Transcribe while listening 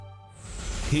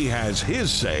he has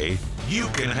his say, you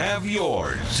can have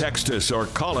yours. Text us or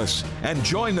call us and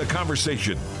join the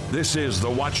conversation. This is the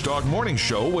Watchdog Morning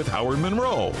Show with Howard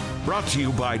Monroe, brought to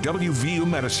you by WVU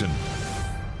Medicine.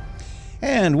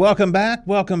 And welcome back.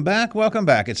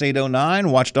 It's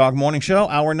 8:09, Watchdog Morning Show,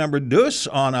 hour number dos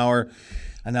on our,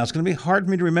 and now it's going to be hard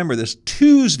for me to remember this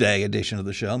Tuesday edition of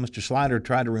the show. Mr. Slider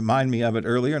tried to remind me of it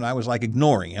earlier, and I was like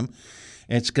ignoring him.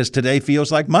 It's because today feels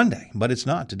like Monday, but it's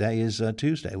not. Today is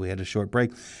Tuesday. We had a short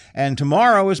break. And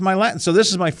tomorrow is my last. So this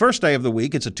is my first day of the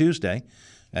week. It's a Tuesday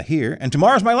here. And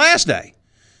tomorrow's my last day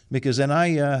because then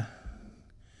I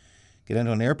get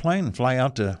into an airplane and fly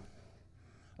out to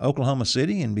Oklahoma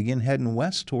City and begin heading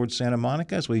west towards Santa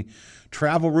Monica as we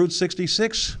travel Route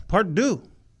 66, Part 2.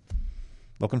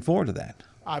 Looking forward to that.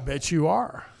 I bet you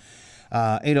are.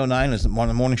 8:09 is the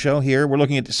morning show here. We're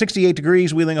looking at 68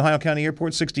 degrees, Wheeling, Ohio County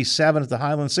Airport, 67 at the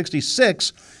Highlands,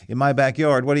 66 in my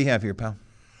backyard. What do you have here, pal?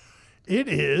 It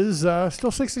is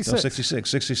still 66.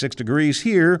 66 degrees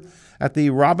here at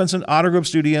the Robinson Auto Group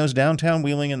Studios, downtown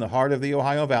Wheeling in the heart of the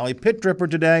Ohio Valley. Pit Dripper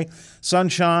today,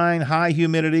 sunshine, high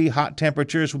humidity, hot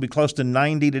temperatures will be close to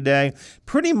 90 today.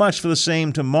 Pretty much for the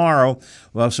same tomorrow.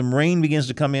 Well, some rain begins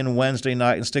to come in Wednesday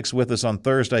night and sticks with us on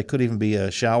Thursday. Could even be a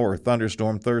shower or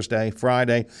thunderstorm Thursday,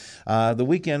 Friday. The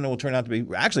weekend will turn out to be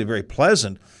actually very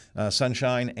pleasant,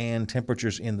 sunshine and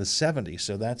temperatures in the 70s.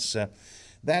 So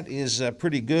that is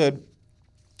pretty good.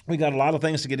 We got a lot of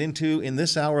things to get into in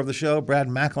this hour of the show. Brad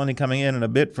McElhenney coming in a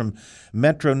bit from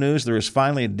Metro News. There is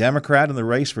finally a Democrat in the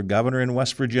race for governor in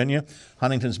West Virginia.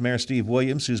 Huntington's Mayor Steve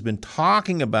Williams, who's been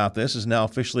talking about this, is now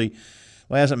officially,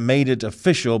 well, he hasn't made it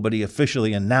official, but he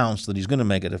officially announced that he's going to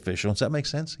make it official. Does that make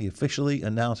sense? He officially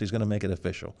announced he's going to make it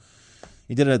official.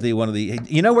 He did it at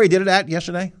you know where he did it at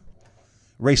yesterday?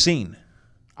 Racine.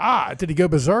 Did he go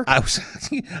berserk?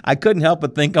 I couldn't help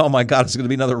but think, oh, my God, it's going to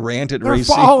be another rant at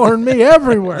Racine. They're following me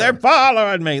everywhere. They're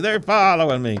following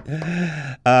me.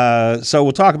 So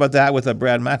we'll talk about that with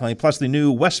Brad McElhenney, plus the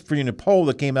new West Virginia poll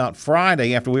that came out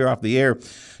Friday after we were off the air,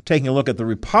 taking a look at the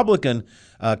Republican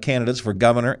candidates for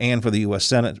governor and for the U.S.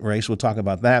 Senate race. We'll talk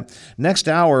about that. Next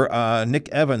hour, Nick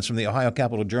Evans from the Ohio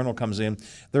Capitol Journal comes in.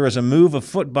 There is a move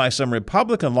afoot by some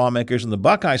Republican lawmakers in the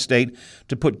Buckeye State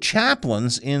to put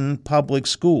chaplains in public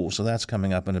schools. So that's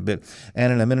coming up in a bit.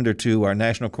 And in a minute or two, our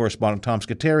national correspondent Tom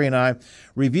Scuteri and I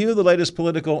review the latest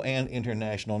political and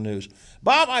international news.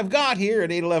 Bob, I've got here at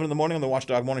 8:11 in the morning on the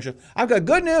Watchdog Morning Show, I've got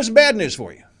good news and bad news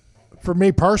for you. For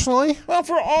me personally? Well,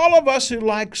 for all of us who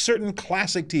like certain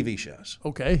classic TV shows.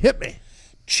 Okay, hit me.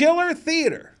 Chiller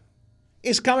Theater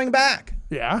is coming back.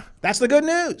 Yeah. That's the good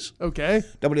news. Okay.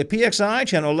 WPXI,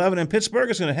 Channel 11 in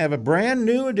Pittsburgh, is going to have a brand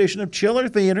new edition of Chiller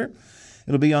Theater.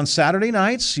 It'll be on Saturday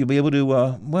nights. You'll be able to,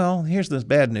 well, here's the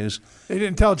bad news. They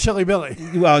didn't tell Chilly Billy.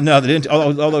 Well, no, they didn't.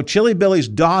 Although Chilly Billy's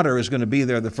daughter is going to be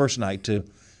there the first night to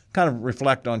kind of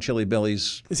reflect on Chilly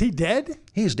Billy's. Is he dead?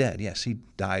 He's dead, yes. He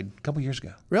died a couple years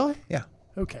ago. Really? Yeah.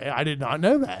 Okay, I did not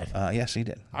know that. Yes, he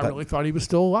did. I really thought he was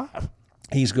still alive.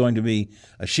 He's going to be,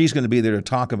 she's going to be there to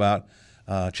talk about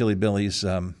Chilly Billy's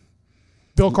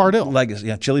Bill Cardille legacy.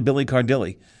 Yeah, Chilly Billy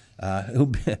Cardille.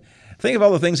 Who think of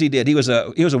all the things he did. He was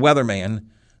a weatherman,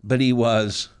 but he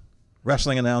was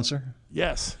wrestling announcer.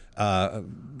 Yes.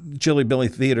 Chilly Billy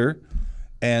Theater.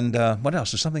 And what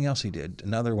else? There's something else he did.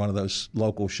 Another one of those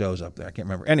local shows up there. I can't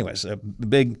remember. Anyways, a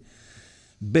big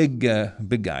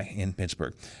guy in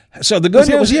Pittsburgh. So the good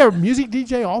news. Was he a music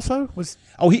DJ also?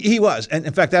 He was. And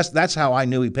in fact, that's how I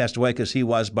knew he passed away, because he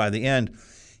was, by the end,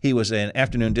 he was an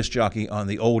afternoon disc jockey on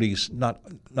the oldies, not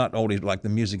oldies, but like the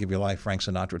Music of Your Life, Frank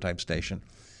Sinatra type station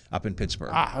up in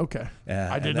Pittsburgh. Okay.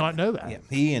 I did not know that. Yeah,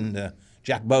 he and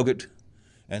Jack Bogut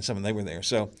and some of them, they were there.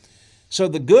 So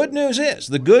the good news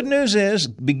is,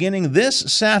 beginning this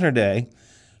Saturday,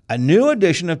 a new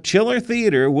edition of Chiller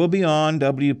Theater will be on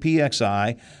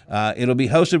WPXI. It'll be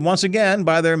hosted once again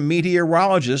by their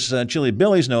meteorologist. Chilly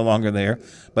Billy's no longer there,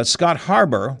 but Scott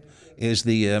Harbour is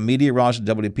the meteorologist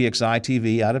at WPXI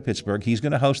TV out of Pittsburgh. He's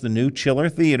going to host the new Chiller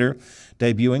Theater,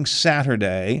 debuting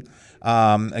Saturday.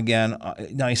 Now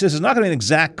he says it's not going to be an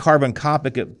exact carbon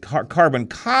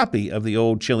copy of the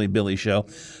old Chilly Billy show,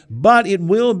 but it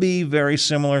will be very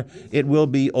similar. It will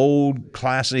be old,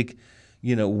 classic,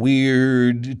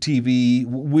 weird TV,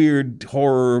 weird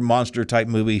horror monster type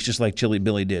movies, just like Chilly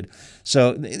Billy did.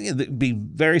 So it'd be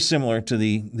very similar to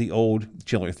the old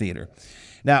Chiller Theater.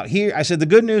 Now, here, I said the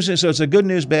good news is, so it's a good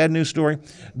news, bad news story.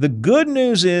 The good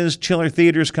news is Chiller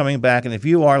Theater is coming back, and if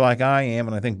you are, like I am,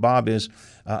 and I think Bob is,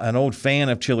 an old fan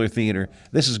of Chiller Theater,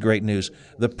 this is great news.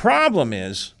 The problem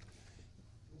is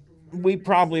we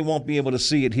probably won't be able to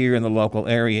see it here in the local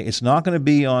area. It's not going to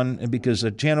be on, because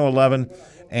Channel 11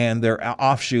 and their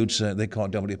offshoots, they call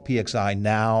it WPXI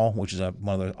Now, which is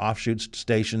one of the offshoot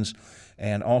stations,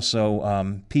 and also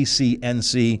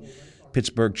PCNC,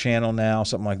 Pittsburgh Channel Now,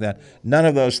 something like that. None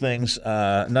of those things,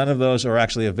 none of those are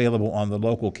actually available on the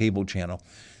local cable channel.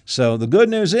 So the good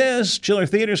news is Chiller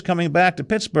Theater's coming back to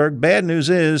Pittsburgh. Bad news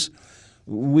is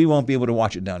we won't be able to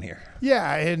watch it down here.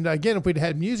 Yeah, and again, if we'd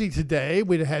had music today,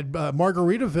 we'd have had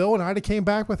Margaritaville, and I'd have came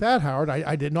back with that, Howard.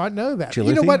 I did not know that. Chiller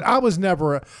you know Theater? what? I was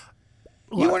never a...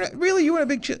 You weren't a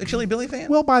big Chili Billy fan?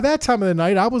 Well, by that time of the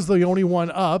night, I was the only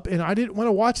one up, and I didn't want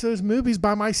to watch those movies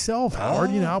by myself,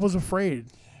 Howard. I was afraid.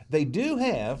 They do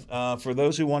have, for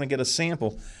those who want to get a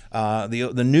sample,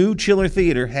 the new Chiller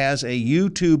Theater has a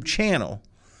YouTube channel.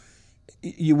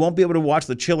 You won't be able to watch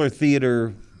the Chiller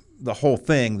Theater, the whole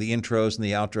thing, the intros and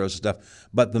the outros and stuff,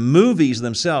 but the movies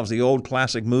themselves, the old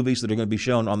classic movies that are going to be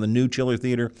shown on the new Chiller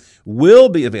Theater, will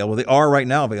be available. They are right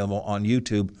now available on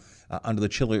YouTube under the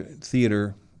Chiller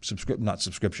Theater Chiller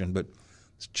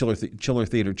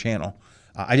Theater channel.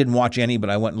 I didn't watch any, but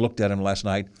I went and looked at them last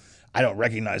night. I don't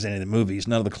recognize any of the movies,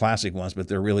 none of the classic ones, but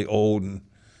they're really old, and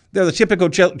they're the typical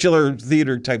Chiller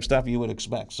Theater type stuff you would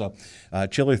expect. So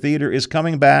Chiller Theater is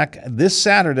coming back this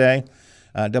Saturday,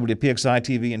 WPXI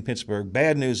TV in Pittsburgh.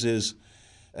 Bad news is,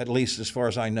 at least as far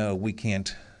as I know, we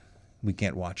can't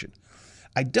watch it.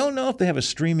 I don't know if they have a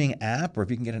streaming app or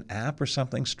if you can get an app or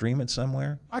something, stream it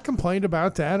somewhere. I complained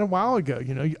about that a while ago.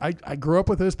 I grew up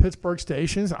with those Pittsburgh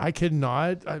stations. I can't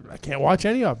watch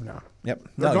any of them now. Yep.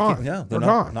 They're gone. They're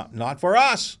gone. Not for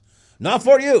us. Not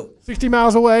for you. 60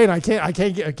 miles away, and I can't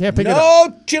pick it up.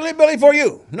 No Chili Billy for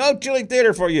you. No Chili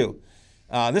Theater for you.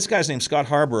 This guy's named Scott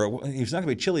Harbour. He's not going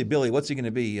to be Chili Billy. What's he going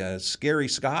to be? Scary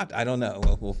Scott? I don't know.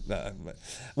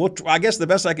 I guess the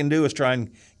best I can do is try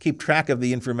and keep track of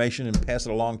the information and pass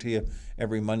it along to you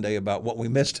every Monday about what we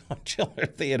missed on Chiller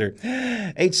Theater.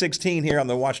 8:16 here on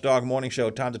the Watchdog Morning Show.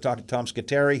 Time to talk to Tom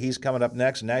Scateri. He's coming up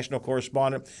next. National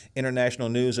correspondent, international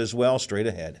news as well. Straight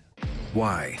ahead.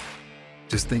 Why?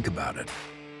 Just think about it.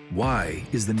 Why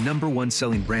is the #1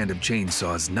 selling brand of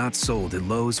chainsaws not sold at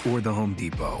Lowe's or the Home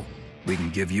Depot? We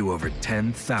can give you over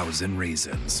 10,000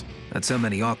 reasons. That's how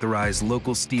many authorized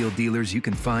local steel dealers you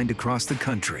can find across the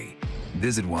country.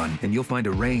 Visit one and you'll find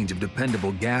a range of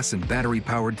dependable gas and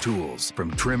battery-powered tools, from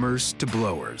trimmers to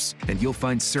blowers. And you'll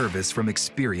find service from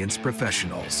experienced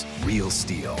professionals. Real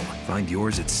steel. Find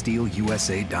yours at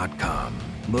steelusa.com.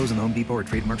 Lowe's and Home Depot are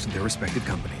trademarks of their respective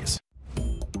companies.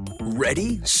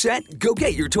 Ready, set, go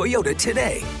get your Toyota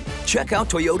today. Check out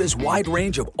Toyota's wide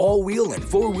range of all-wheel and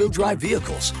four-wheel drive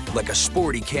vehicles, like a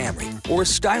sporty Camry or a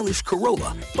stylish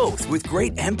Corolla, both with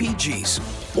great MPGs.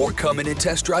 Or come in and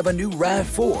test drive a new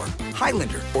RAV4,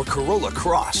 Highlander, or Corolla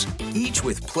Cross, each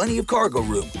with plenty of cargo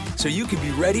room, so you can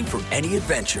be ready for any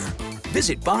adventure.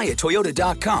 Visit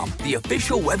buyatoyota.com, the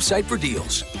official website for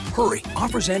deals. Hurry,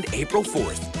 offers end April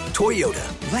 4th.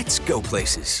 Toyota, let's go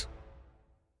places.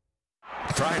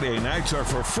 Friday nights are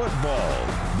for football.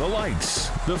 The lights,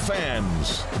 the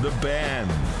fans, the band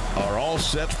are all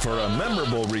set for a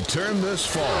memorable return this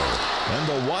fall. And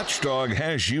the Watchdog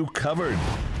has you covered.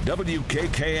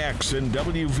 WKKX and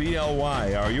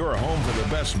WVLY are your home for the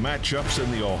best matchups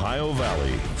in the Ohio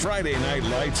Valley. Friday night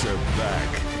lights are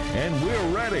back, and we're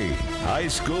ready. High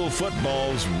school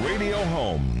football's radio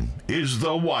home is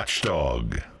the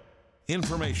Watchdog.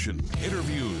 Information,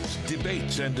 interviews,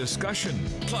 debates, and discussion,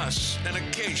 plus an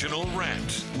occasional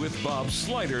rant with Bob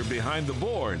Slider behind the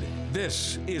board.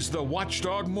 This is the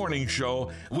Watchdog Morning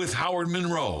Show with Howard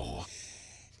Monroe.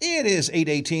 It is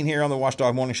 8:18 here on the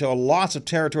Watchdog Morning Show. Lots of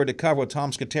territory to cover with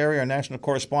Tom Scateri, our national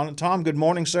correspondent. Tom, good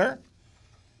morning, sir.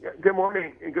 Yeah, good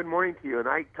morning, and good morning to you. And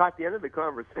I caught the end of the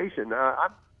conversation.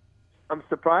 I'm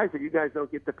surprised that you guys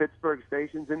don't get the Pittsburgh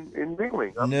stations in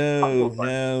Ringling.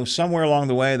 No. Somewhere along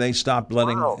the way, they stopped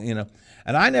letting,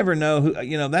 And I never know who,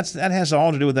 that has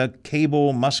all to do with that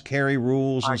cable must-carry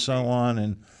rules and so on.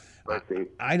 And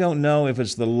I don't know if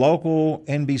it's the local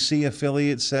NBC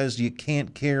affiliate says you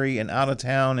can't carry an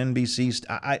out-of-town NBC.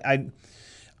 I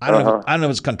don't know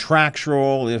if it's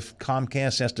contractual, if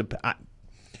Comcast has to.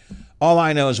 All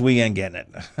I know is we ain't getting it.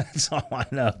 That's all I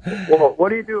know. Well, what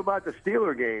do you do about the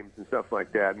Steeler games and stuff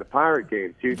like that, and the Pirate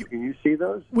games? Can you see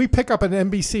those? We pick up an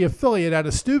NBC affiliate out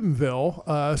of Steubenville,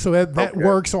 so that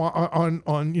works on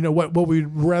what we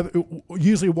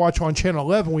usually watch on Channel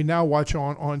 11. We now watch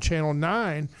on Channel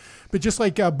 9. But just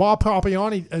like Bob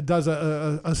Papiani does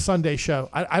a Sunday show,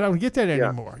 I don't get that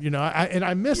anymore.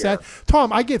 I miss that.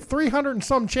 Tom, I get 300 and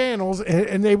some channels,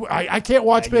 and I can't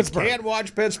watch Pittsburgh. Can't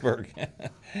watch Pittsburgh.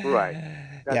 Right.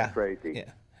 That's crazy.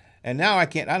 Yeah. And now I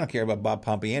don't care about Bob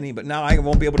Pompiani, but now I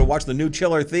won't be able to watch the new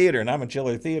Chiller Theater, and I'm a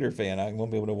Chiller Theater fan. I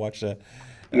won't be able to watch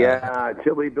Yeah,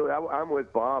 Chili Billy. I'm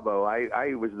with Bobo.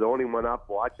 I was the only one up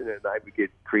watching it, and I would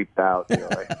get creeped out.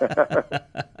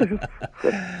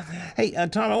 Hey,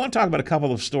 Tom, I want to talk about a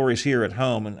couple of stories here at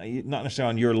home, and not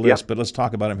necessarily on your list, but let's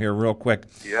talk about them here real quick.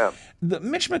 Yeah. The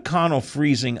Mitch McConnell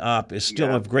freezing up is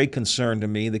still of great concern to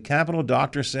me. The Capitol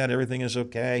doctor said everything is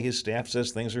okay. His staff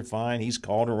says things are fine. He's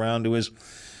called around to his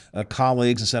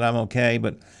colleagues and said, I'm okay.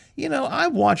 But,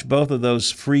 I've watched both of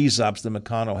those freeze-ups that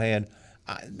McConnell had.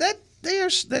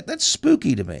 That's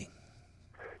spooky to me.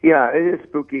 Yeah, it is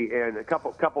spooky. And a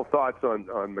couple thoughts on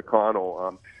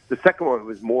McConnell. The second one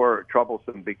was more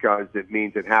troublesome because it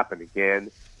means it happened again,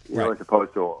 as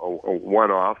opposed to a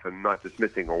one-off, and not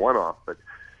dismissing a one-off. But,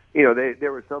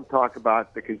 there was some talk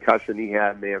about the concussion he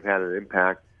had may have had an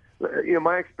impact.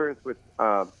 My experience with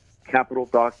Capitol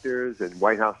doctors and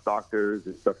White House doctors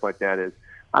and stuff like that is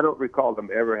I don't recall them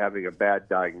ever having a bad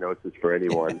diagnosis for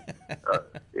anyone.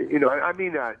 I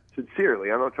mean,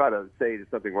 sincerely, I don't try to say there's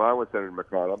something wrong with Senator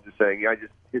McConnell. I'm just saying,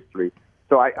 just history.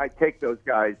 So I take those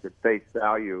guys at face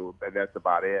value, and that's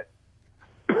about it.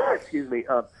 Excuse me.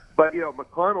 But,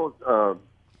 McConnell's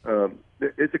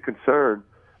is a concern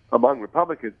among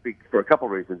Republicans for a couple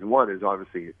of reasons. One is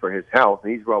obviously for his health,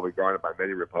 and he's well regarded by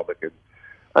many Republicans.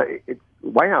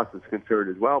 White House is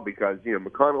concerned as well because,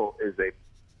 McConnell is a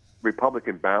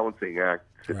Republican balancing act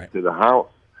to the House,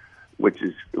 which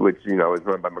is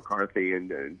run by McCarthy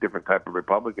and different type of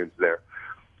Republicans there,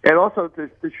 and also to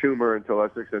Schumer and to a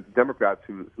lesser extent the Democrats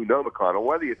who know McConnell.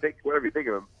 Whatever you think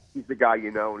of him, he's the guy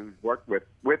and who's worked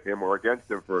with him or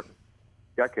against him for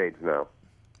decades now.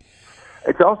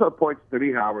 It also points to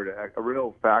me, Howard, a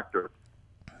real factor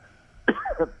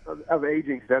of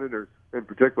aging senators in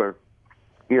particular,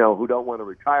 who don't want to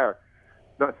retire.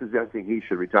 Not suggesting he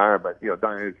should retire, but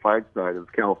Dianne Feinstein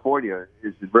of California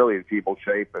is really in feeble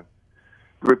shape, and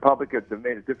the Republicans have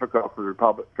made it difficult for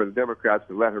the Democrats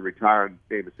to let her retire and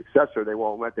name a successor. They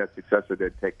won't let that successor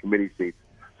then take committee seats.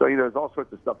 So there's all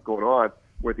sorts of stuff going on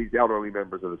with these elderly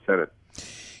members of the Senate.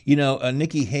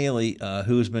 Nikki Haley,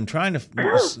 who has been trying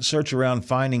to search around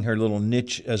finding her little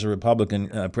niche as a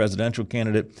Republican presidential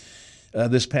candidate,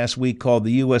 this past week called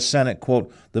the U.S. Senate,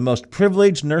 quote, the most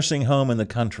privileged nursing home in the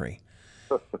country.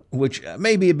 Which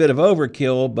may be a bit of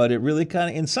overkill, but it really kind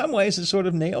of, in some ways, it sort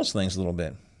of nails things a little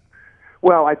bit.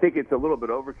 Well, I think it's a little bit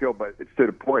overkill, but it's to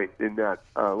the point in that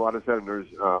a lot of senators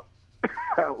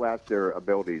outlast their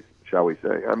abilities, shall we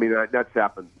say. I mean, that's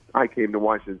happened. I came to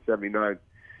Washington in '79.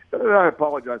 I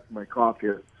apologize for my cough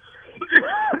here.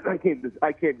 I came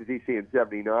to D.C. in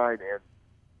 '79, and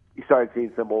you started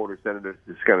seeing some older senators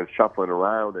just kind of shuffling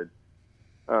around and.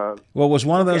 Was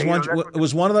one of those ones?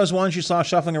 Was one of those ones you saw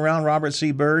shuffling around Robert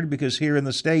C. Byrd? Because here in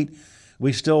the state,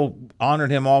 we still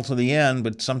honored him all to the end,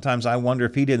 but sometimes I wonder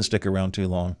if he didn't stick around too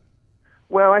long.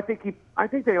 Well, I think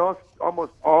they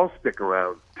almost all stick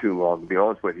around too long. To be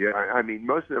honest with you, I mean,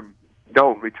 most of them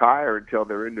don't retire until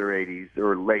they're in their 80s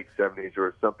or late 70s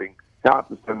or something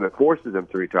happens to them that forces them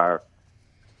to retire.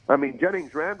 I mean,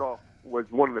 Jennings Randolph was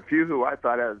one of the few who I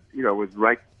thought was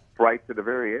right to the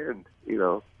very end.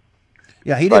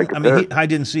 Yeah, he didn't. I mean, I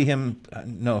didn't see him.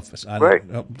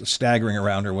 Staggering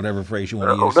around or whatever phrase you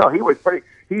want to use. No, he was pretty.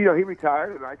 He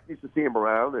retired, and I used to see him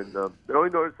around. And the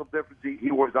only noticeable difference, he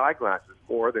wore eyeglasses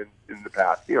more than in the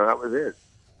past. That was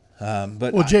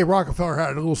it. Jay Rockefeller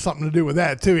had a little something to do with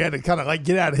that too. He had to kind of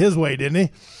get out of his way, didn't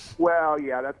he? Well,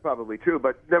 yeah, that's probably true.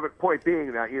 But the point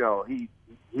being that he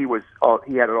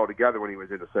had it all together when he was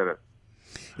in the Senate.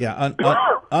 Yeah,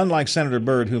 unlike Senator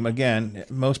Byrd, whom again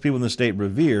most people in the state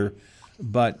revere.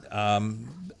 But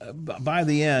by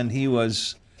the end, it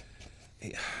was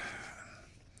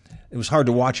hard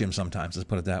to watch him sometimes. Let's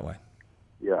put it that way.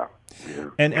 Yeah.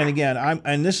 And again,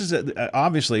 this is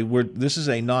obviously this is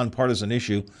a nonpartisan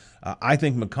issue. I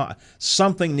think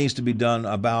something needs to be done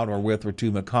about or with or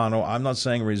to McConnell. I'm not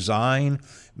saying resign.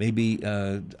 Maybe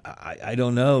I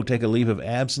don't know. Take a leave of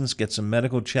absence. Get some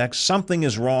medical checks. Something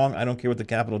is wrong. I don't care what the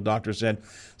Capitol doctor said.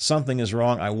 Something is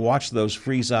wrong. I watched those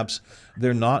freeze-ups.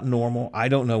 They're not normal. I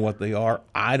don't know what they are.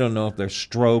 I don't know if they're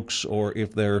strokes or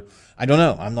if they're. I don't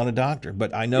know. I'm not a doctor,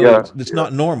 but I know it's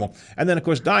not normal. And then of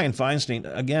course Dianne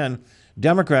Feinstein, again,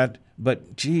 Democrat,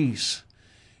 but geez,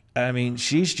 I mean,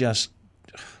 she's just.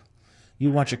 You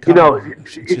watch a couple.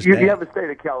 You have the state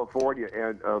of California,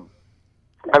 and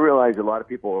I realize a lot of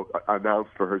people announced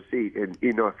for her seat. And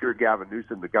if you're Gavin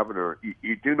Newsom, the governor,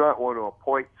 you do not want to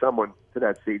appoint someone to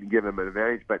that seat and give him an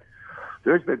advantage. But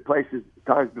there's been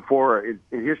times before in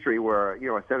history where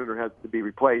a senator has to be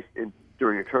replaced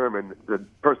during a term, and the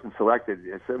person selected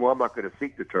said, "Well, I'm not going to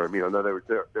seek the term." In other words,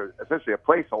 they're essentially a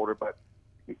placeholder, but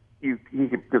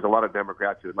there's a lot of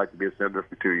Democrats who would like to be a senator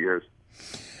for 2 years.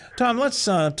 Tom, let's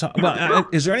talk. Well,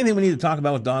 is there anything we need to talk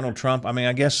about with Donald Trump? I mean,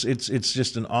 I guess it's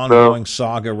just an ongoing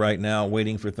saga right now,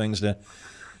 waiting for things to,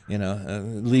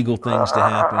 legal things to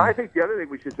happen. I think the other thing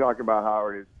we should talk about,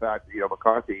 Howard, is that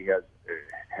McCarthy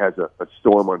has a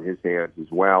storm on his hands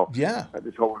as well. Yeah,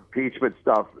 this whole impeachment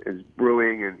stuff is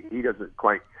brewing, and he doesn't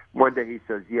quite. One day he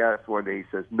says yes, one day he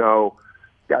says no.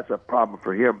 That's a problem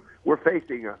for him. We're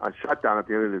facing a shutdown at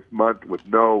the end of this month with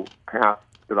no path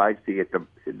that I see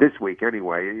this week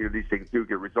anyway. These things do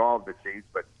get resolved, it seems,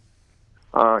 but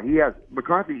he has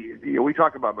McCarthy. We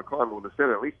talk about McConnell in the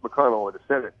Senate. At least McConnell in the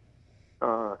Senate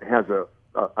has a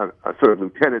sort of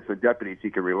lieutenants and deputies he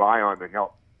can rely on to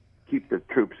help keep the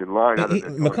troops in line.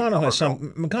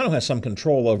 McConnell has some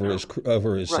control over his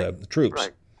troops.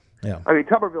 Right. Yeah. I mean,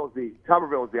 Tuberville's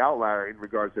the outlier in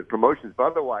regards to promotions, but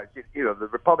otherwise, the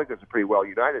Republicans are pretty well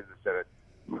united in the Senate.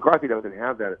 McCarthy doesn't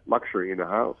have that luxury in the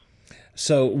House.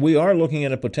 So we are looking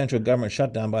at a potential government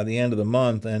shutdown by the end of the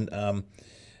month, and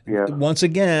once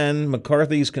again,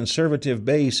 McCarthy's conservative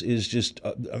base is just.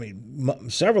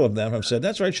 Several of them have said,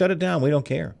 "That's right, shut it down. We don't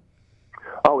care."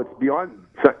 Oh, it's beyond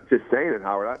just saying it,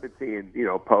 Howard. I've been seeing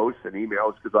posts and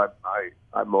emails because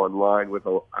I'm online with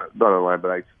not online,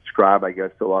 but I subscribe, I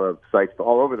guess, to a lot of sites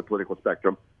all over the political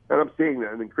spectrum, and I'm seeing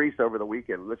an increase over the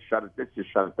weekend. Let's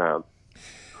just shut it down.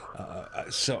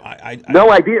 So I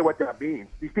no idea what that means.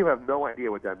 These people have no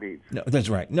idea what that means. No, that's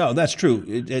right. No, that's true.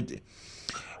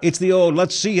 It's the old.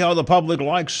 Let's see how the public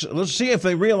likes. Let's see if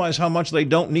they realize how much they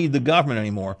don't need the government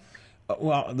anymore.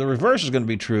 Well, the reverse is going to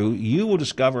be true. You will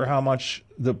discover how much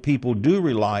the people do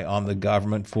rely on the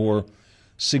government for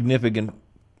significant,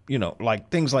 like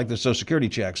things like the Social Security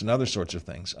checks and other sorts of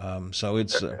things. So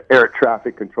it's air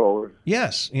traffic controllers.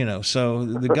 Yes, so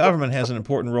the government has an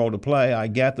important role to play. I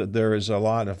get that there are a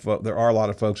lot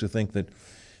of folks who think that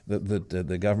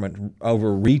the government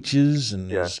overreaches and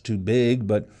is too big,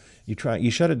 but you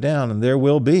shut it down, and there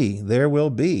will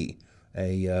be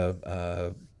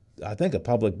I think a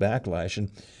public backlash,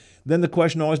 and then the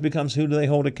question always becomes, who do they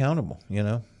hold accountable?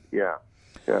 Yeah.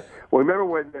 Well, remember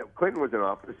when Clinton was in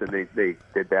office and they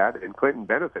did that, and Clinton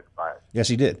benefited by it. Yes,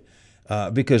 he did,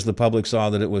 because the public saw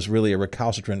that it was really a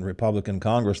recalcitrant Republican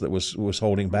Congress that was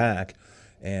holding back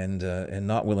and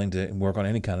not willing to work on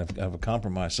any kind of a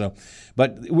compromise. So,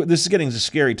 but this is getting to a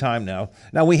scary time now.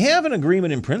 Now we have an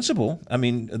agreement in principle. I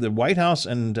mean, the White House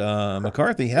and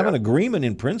McCarthy have an agreement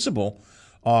in principle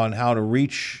on how to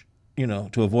reach.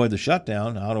 To avoid the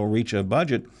shutdown, how to reach a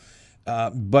budget.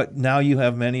 But now you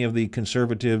have many of the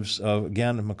conservatives,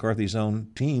 again, McCarthy's own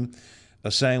team,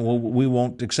 saying, well, we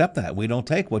won't accept that. We don't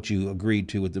take what you agreed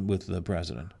to with the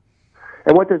president.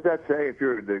 And what does that say if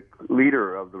you're the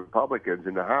leader of the Republicans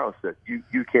in the House, that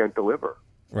you can't deliver?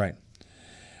 Right.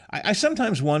 I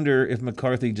sometimes wonder if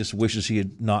McCarthy just wishes he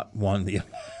had not won the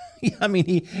I mean,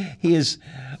 he is.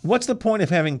 What's the point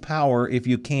of having power if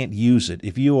you can't use it?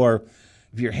 If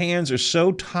your hands are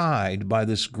so tied by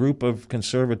this group of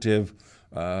conservative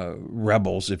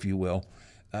rebels, if you will,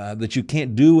 that you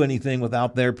can't do anything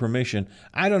without their permission,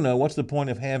 I don't know. What's the point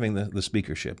of having the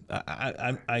speakership?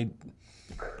 I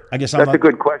guess that's a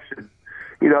good question.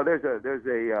 There's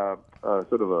a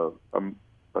sort of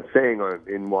a saying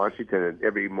in Washington, and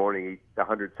every morning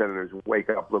 100 senators wake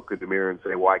up, look in the mirror, and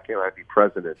say, "Why can't I be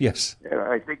president?" Yes, and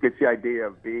I think it's the idea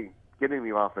of getting in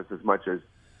the office as much as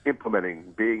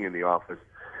implementing being in the office.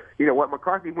 What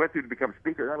McCarthy went through to become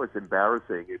speaker, that was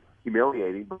embarrassing and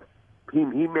humiliating, but he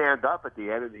manned up at the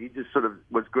end, and he just sort of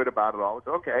was good about it all. It's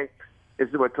okay. This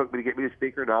is what it took me to get me to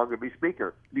speaker. Now I'm going to be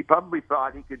speaker. He probably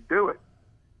thought he could do it.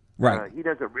 Right. He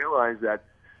doesn't realize that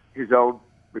his own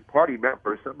party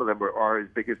members, some of them are his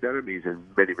biggest enemies in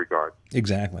many regards.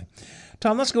 Exactly.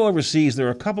 Tom, let's go overseas. There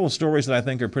are a couple of stories that I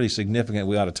think are pretty significant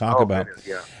we ought to talk about.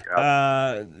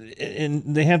 Yeah. And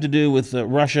they have to do with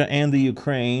Russia and the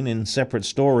Ukraine in separate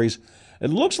stories. It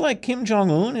looks like Kim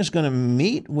Jong-un is going to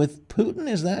meet with Putin.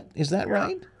 Is that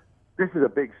right? This is a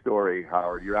big story,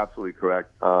 Howard. You're absolutely correct.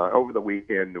 Over the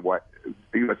weekend, the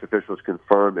U.S. officials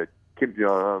confirmed that Kim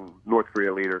Jong-un, North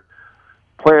Korea leader,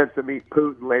 plans to meet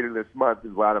Putin later this month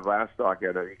in Vladivostok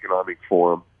at an economic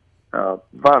forum.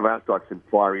 Vladivostok's in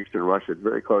far eastern Russia,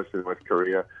 very close to North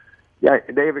Korea. Yeah,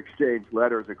 they've exchanged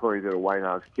letters, according to the White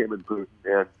House, Kim and Putin.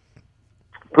 And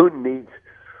Putin needs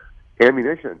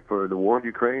ammunition for the war in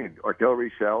Ukraine,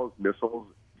 artillery shells, missiles,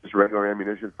 just regular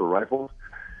ammunition for rifles.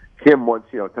 Kim wants,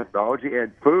 technology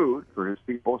and food for his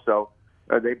people. So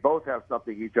they both have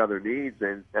something each other needs.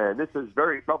 And this is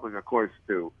very troubling, of course,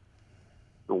 to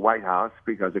the White House,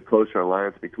 because a closer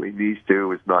alliance between these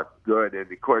two is not good. And,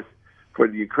 of course, for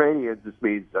the Ukrainians, this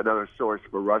means another source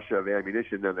for Russia of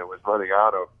ammunition that it was running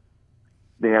out of.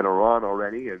 They had Iran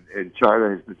already, and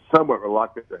China has been somewhat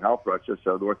reluctant to help Russia,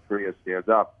 so North Korea stands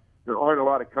up. There aren't a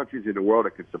lot of countries in the world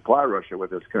that can supply Russia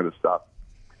with this kind of stuff.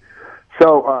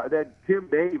 So then Kim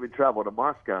may even travel to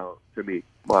Moscow to meet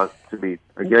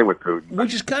again with Putin.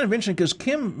 Which is kind of interesting because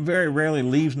Kim very rarely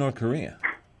leaves North Korea.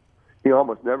 He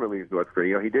almost never leaves North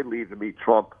Korea. He did leave to meet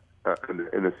Trump in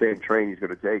the same train he's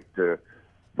going to take to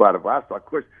Vladivostok. Of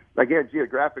course, again,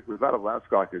 geographically,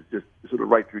 Vladivostok is just sort of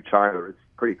right through China. It's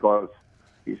pretty close.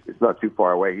 It's not too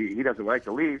far away. He doesn't like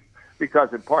to leave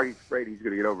because, in part, he's afraid he's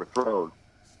going to get overthrown.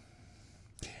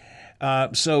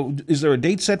 So is there a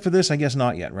date set for this? I guess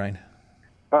not yet, right?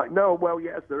 No, well,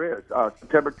 yes, there is.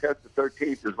 September 10th to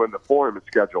 13th is when the forum is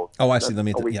scheduled. Oh, I see.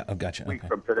 Gotcha. A week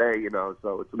from today,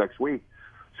 so it's next week.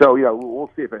 So, we'll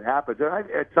see if it happens. And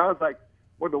it sounds like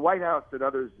when the White House and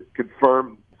others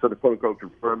confirm, sort of quote-unquote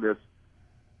confirm this,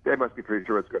 they must be pretty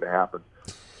sure it's going to happen.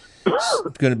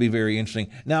 It's going to be very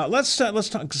interesting. Now, let's stay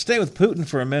with Putin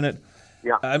for a minute.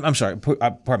 Yeah. I'm sorry.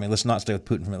 Pardon me. Let's not stay with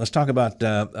Putin for a minute. Let's talk about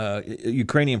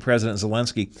Ukrainian President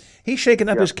Zelensky. He's shaken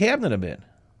up his cabinet a bit.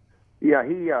 Yeah,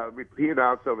 he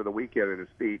announced over the weekend in a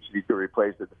speech he's going to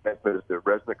replace the defense minister,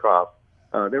 Reznikov.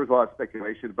 There was a lot of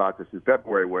speculation about this in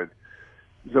February when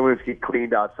Zelensky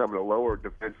cleaned out some of the lower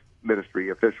defense ministry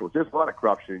officials. There's a lot of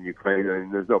corruption in Ukraine,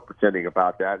 and there's no pretending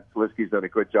about that. Zelensky's done a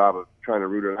good job of trying to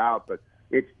root it out, but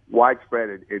it's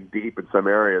widespread and deep in some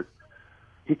areas.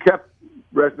 He kept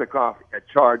Reznikov at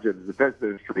charge of the defense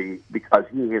ministry because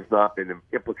he has not been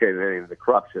implicated in any of the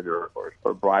corruption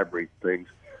or bribery things.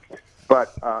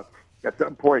 But at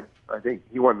some point, I think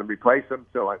he wanted to replace him,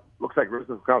 so it looks like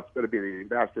Reznikov's going to be the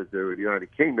ambassador to the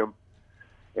United Kingdom.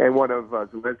 And one of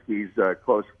Zelensky's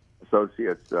close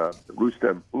associates,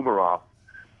 Rustem Umerov,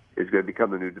 is going to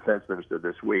become the new defense minister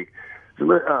this week. So,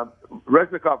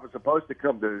 Reznikov was supposed to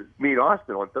come to meet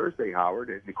Austin on Thursday, Howard,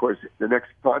 and of course the next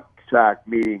contact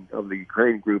meeting of the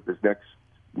Ukraine group is next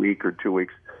week or 2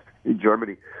 weeks in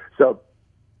Germany. So,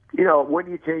 when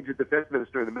you change a defense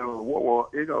minister in the middle of the war,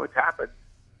 well, it's happened.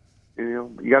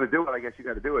 You got to do it. I guess you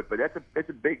got to do it, but it's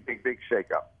a big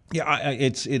shakeup. Yeah,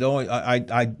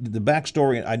 the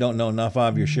backstory I don't know enough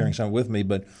of. You're sharing something with me,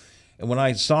 but when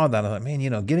I saw that, I thought, man,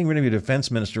 getting rid of your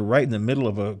defense minister right in the middle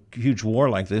of a huge war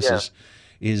like this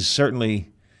is certainly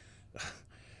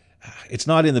it's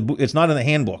not in the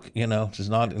handbook. It's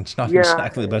not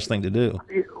exactly the best thing to do.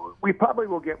 We probably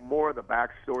will get more of the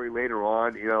backstory later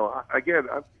on. Again,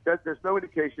 there's no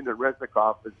indication that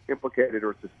Reznikov is implicated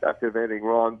or suspected of anything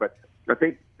wrong, but I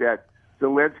think that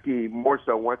Zelensky more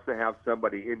so wants to have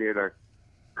somebody in there to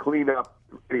clean up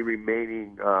any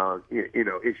remaining,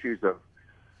 issues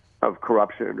of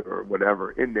corruption or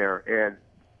whatever in there. And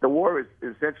the war is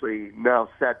essentially now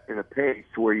set in a pace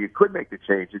where you could make the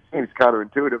change. It seems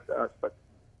counterintuitive to us, but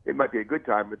it might be a good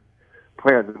time with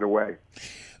plans underway.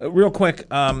 Real quick,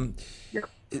 of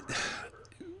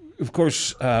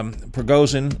course,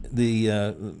 Prigozhin,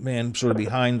 the man sort of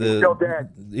behind the... He's still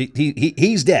dead.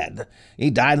 He's dead.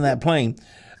 He died in that plane.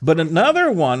 But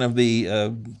another one of the...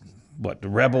 the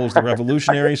rebels, the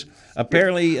revolutionaries,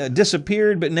 apparently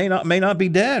disappeared, but may not be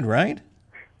dead, right?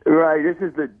 Right. This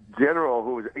is the general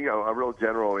who was, a real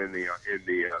general in the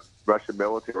Russian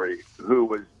military who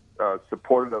was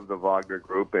supportive of the Wagner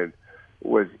Group, and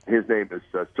his name is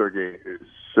Sergei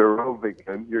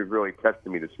Surovikin. You're really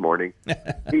testing me this morning.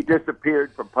 He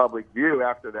disappeared from public view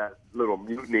after that little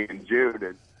mutiny in June,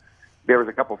 and there was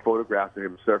a couple photographs of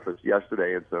him surfaced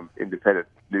yesterday in some independent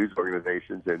news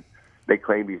organizations, and they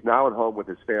claim he's now at home with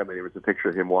his family. There was a picture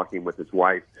of him walking with his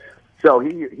wife. So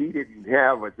he didn't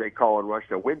have what they call in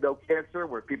Russia window cancer,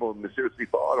 where people mysteriously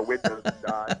fall out of windows and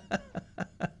die.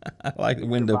 I like the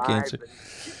window cancer.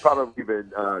 He's probably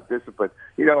been disciplined.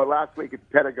 Last week at the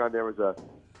Pentagon there was a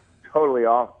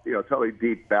totally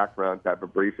deep background type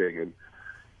of briefing, and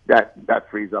that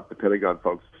frees up the Pentagon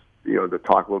folks, to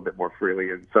talk a little bit more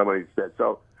freely. And somebody said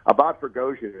so about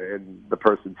Prigozhin, and the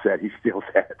person said he's still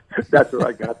dead. That's where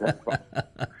I got that from.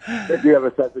 If you have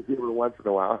a sense of humor once in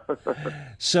a while.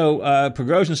 So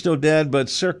Prigozhin's still dead, but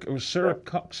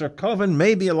Surkovin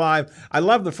may be alive. I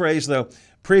love the phrase, though.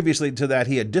 Previously to that,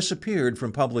 he had disappeared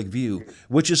from public view,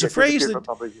 which is a phrase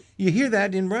that you hear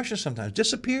that in Russia sometimes.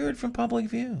 Disappeared from public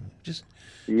view. Just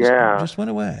went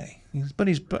away. But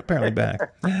he's apparently back.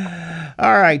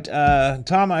 All right,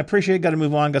 Tom, I appreciate it. Got to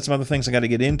move on. Got some other things I got to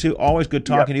get into. Always good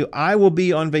talking to you. I will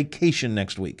be on vacation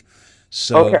next week,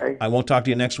 so I won't talk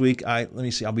to you next week. Let me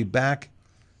see. I'll be back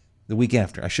the week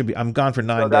after. I'm gone for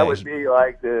 9 days. So that would be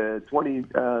like the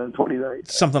 29th.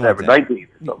 Something like that.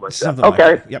 19th. Something like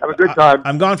that. Yep. Have a good time.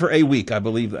 I'm gone for a week, I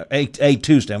believe. A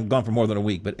Tuesday. I'm gone for more than a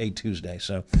week, but a Tuesday.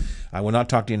 So I will not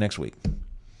talk to you next week.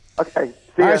 Okay.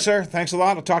 See All ya. right, sir. Thanks a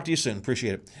lot. I'll talk to you soon.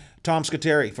 Appreciate it. Tom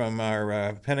Scuteri from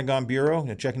our Pentagon Bureau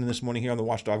checking in this morning here on the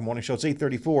Watchdog Morning Show. It's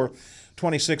 8:34,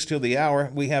 26 till the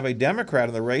hour. We have a Democrat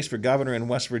in the race for governor in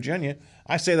West Virginia.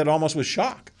 I say that almost with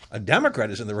shock. A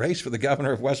Democrat is in the race for the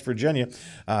governor of West Virginia.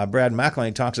 Brad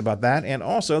McElhaney talks about that and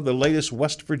also the latest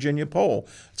West Virginia poll.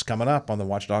 It's coming up on the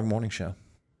Watchdog Morning Show.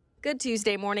 Good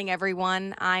Tuesday morning,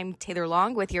 everyone. I'm Taylor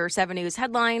Long with your 7 News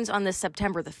headlines on this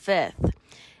September the 5th.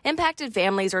 Impacted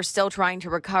families are still trying to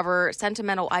recover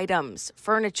sentimental items,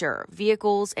 furniture,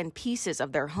 vehicles, and pieces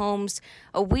of their homes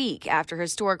a week after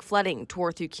historic flooding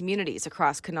tore through communities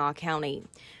across Kanawha County.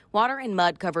 Water and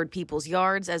mud covered people's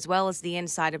yards as well as the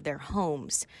inside of their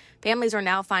homes. Families are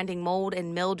now finding mold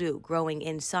and mildew growing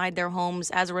inside their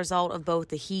homes as a result of both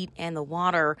the heat and the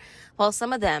water. While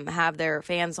some of them have their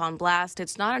fans on blast,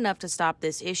 it's not enough to stop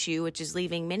this issue, which is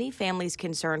leaving many families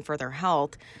concerned for their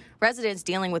health. Residents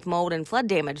dealing with mold and flood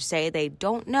damage say they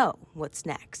don't know what's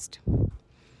next.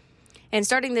 And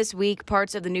starting this week,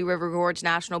 parts of the New River Gorge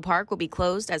National Park will be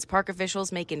closed as park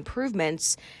officials make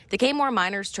improvements. The Kmore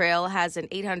Miners Trail has an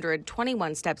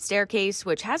 821-step staircase,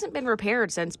 which hasn't been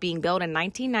repaired since being built in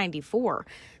 1994.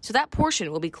 So that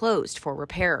portion will be closed for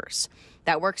repairs.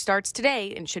 That work starts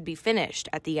today and should be finished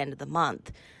at the end of the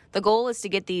month. The goal is to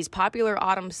get these popular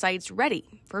autumn sites ready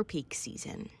for peak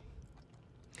season.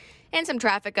 And some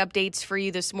traffic updates for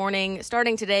you this morning.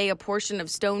 Starting today, a portion of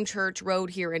Stone Church Road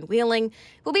here in Wheeling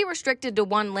will be restricted to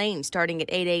one lane starting at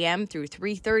 8 a.m. through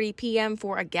 3:30 p.m.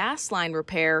 for a gas line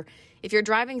repair. If you're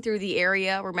driving through the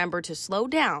area, remember to slow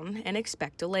down and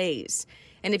expect delays.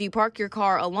 And if you park your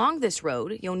car along this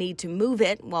road, you'll need to move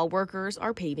it while workers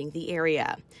are paving the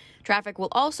area. Traffic will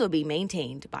also be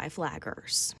maintained by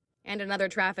flaggers. And another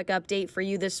traffic update for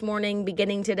you this morning.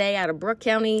 Beginning today out of Brooke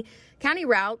County, county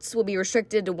routes will be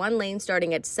restricted to one lane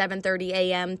starting at 7:30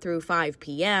 a.m. through 5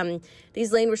 p.m.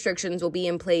 These lane restrictions will be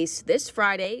in place this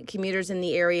Friday. Commuters in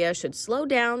the area should slow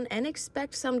down and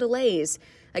expect some delays.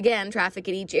 Again, traffic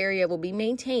in each area will be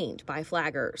maintained by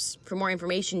flaggers. For more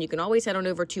information, you can always head on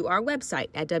over to our website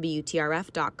at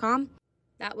WTRF.com.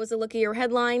 That was a look at your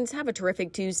headlines. Have a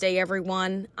terrific Tuesday,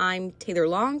 everyone. I'm Taylor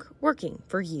Long, working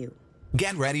for you.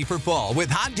 Get ready for fall with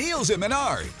hot deals at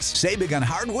Menards. Save big on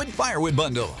hardwood firewood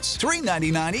bundles.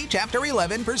 $3.99 each after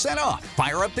 11% off.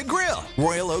 Fire up the grill.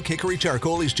 Royal Oak Hickory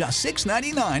Charcoal is just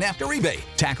 $6.99 after rebate.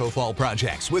 Taco Fall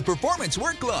projects with performance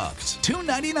work gloves.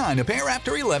 $2.99 a pair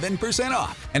after 11%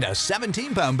 off. And a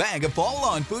 17-pound bag of fall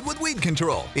lawn food with weed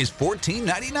control is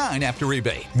 $14.99 after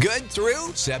rebate. Good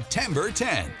through September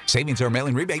 10. Savings are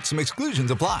mailing rebates. Some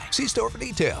exclusions apply. See store for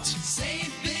details.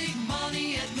 Save big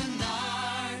money at Menards.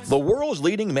 The world's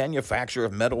leading manufacturer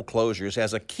of metal closures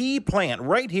has a key plant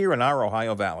right here in our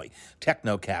Ohio Valley.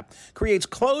 Technocap creates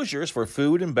closures for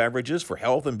food and beverages, for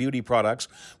health and beauty products,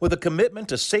 with a commitment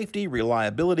to safety,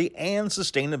 reliability, and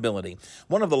sustainability.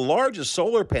 One of the largest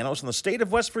solar panels in the state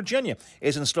of West Virginia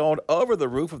is installed over the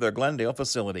roof of their Glendale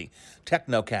facility.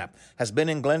 Technocap has been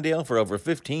in Glendale for over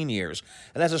 15 years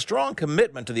and has a strong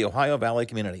commitment to the Ohio Valley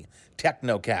community.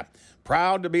 Technocap,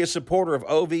 proud to be a supporter of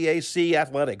OVAC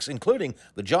athletics, including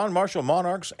the John Marshall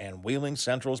Monarchs and Wheeling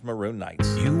Central's Maroon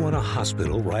Knights. You want a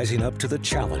hospital rising up to the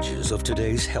challenges of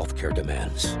today's healthcare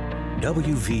demands.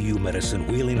 WVU Medicine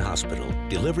Wheeling Hospital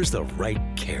delivers the right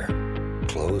care,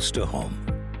 close to home.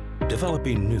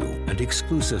 Developing new and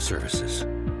exclusive services,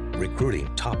 recruiting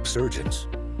top surgeons,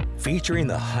 featuring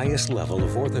the highest level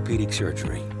of orthopedic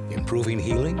surgery, improving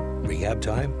healing, rehab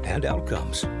time, and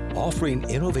outcomes. Offering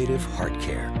innovative heart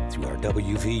care through our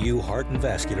WVU Heart and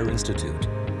Vascular Institute.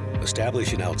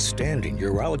 Establishing outstanding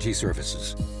urology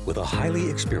services with a highly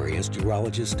experienced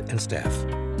urologist and staff.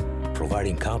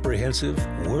 Providing comprehensive,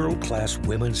 world-class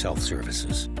women's health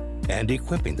services. And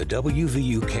equipping the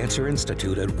WVU Cancer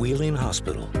Institute at Wheeling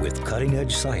Hospital with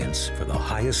cutting-edge science for the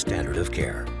highest standard of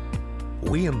care.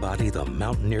 We embody the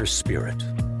mountaineer spirit,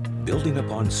 building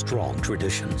upon strong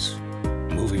traditions,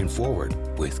 moving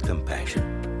forward with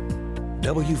compassion.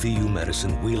 WVU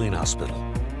Medicine Wheeling Hospital,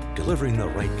 delivering the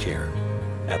right care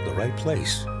at the right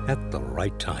place at the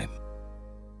right time.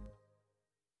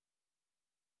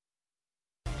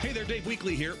 Hey there, Dave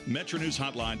Weekley here. Metro News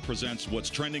Hotline presents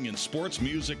what's trending in sports,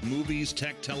 music, movies,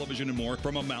 tech, television, and more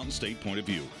from a Mountain State point of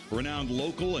view. Renowned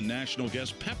local and national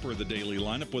guests pepper the daily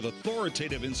lineup with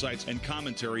authoritative insights and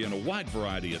commentary on a wide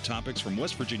variety of topics from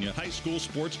West Virginia high school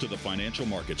sports to the financial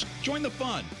markets. Join the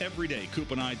fun. Every day, Coop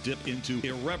and I dip into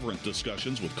irreverent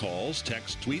discussions with calls,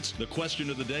 texts, tweets, the question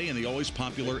of the day, and the always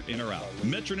popular In or Out.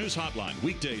 Metro News Hotline,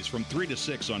 weekdays from 3 to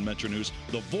 6 on Metro News,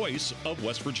 the voice of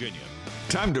West Virginia.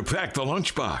 Time to pack the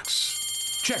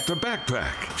lunchbox. Check the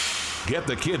backpack. Get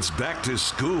the kids back to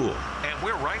school. And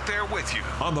we're right there with you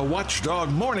on the Watchdog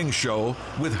Morning Show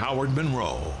with Howard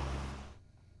Monroe.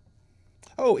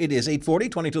 Oh, it is 8:40,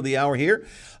 20 to the hour here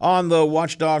on the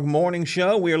Watchdog Morning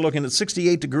Show. We are looking at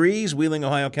 68 degrees, Wheeling,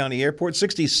 Ohio County Airport,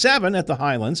 67 at the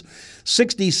Highlands,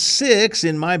 66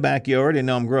 in my backyard in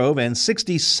Elm Grove, and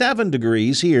 67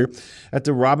 degrees here at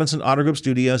the Robinson Auto Group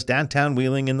Studios, downtown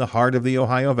Wheeling in the heart of the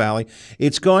Ohio Valley.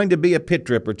 It's going to be a pit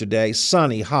dripper today,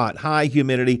 sunny, hot, high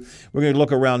humidity. We're going to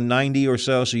look around 90 or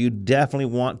so you definitely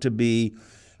want to be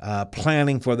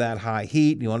planning for that high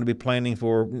heat. You want to be planning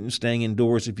for staying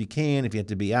indoors if you can. If you have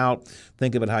to be out,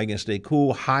 think about how you're going to stay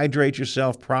cool. Hydrate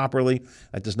yourself properly.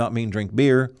 That does not mean drink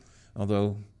beer,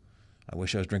 although I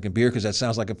wish I was drinking beer because that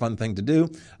sounds like a fun thing to do.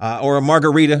 Or a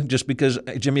margarita, just because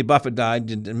Jimmy Buffett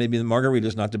died. Maybe the margarita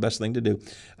is not the best thing to do.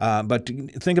 But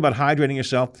think about hydrating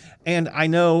yourself. And I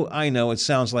know it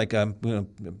sounds like one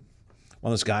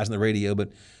of those guys on the radio, but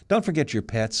don't forget your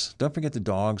pets. Don't forget the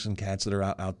dogs and cats that are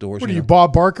outdoors. What are you,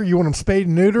 Bob Barker? You want them spayed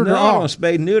and neutered? No, I don't want them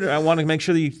spayed and neutered. I want to make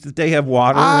sure that they have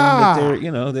water.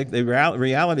 And that the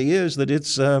reality is that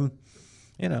it's, And,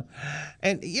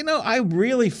 I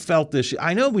really felt this.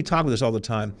 I know we talk about this all the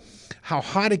time, how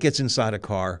hot it gets inside a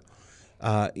car.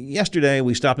 Yesterday,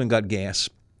 we stopped and got gas.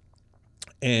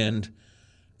 And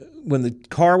when the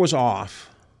car was off,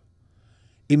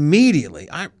 immediately,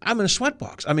 I'm in a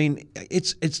sweatbox. I mean,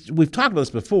 it's. We've talked about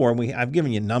this before, and I've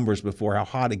given you numbers before how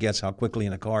hot it gets, how quickly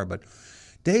in a car. But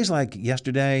days like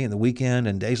yesterday and the weekend,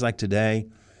 and days like today,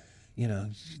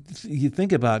 you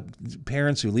think about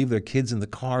parents who leave their kids in the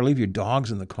car, leave your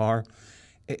dogs in the car.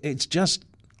 It's a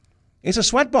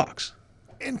sweatbox.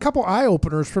 And a couple eye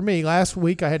openers for me. Last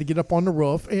week I had to get up on the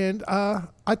roof, and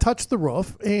I touched the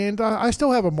roof, and I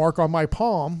still have a mark on my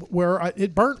palm where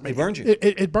it burnt me. It burned you.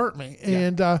 It burnt me. Yeah.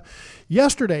 And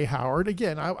yesterday, Howard,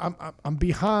 again, I'm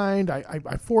behind.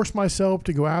 I forced myself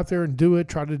to go out there and do it,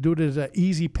 try to do it at an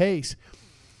easy pace.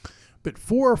 But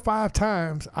 4 or 5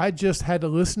 times, I just had to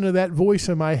listen to that voice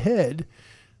in my head,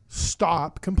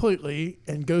 stop completely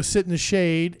and go sit in the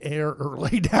shade or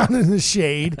lay down in the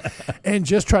shade and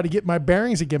just try to get my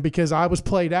bearings again, because I was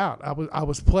played out. I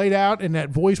was played out, and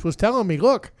that voice was telling me,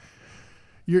 look,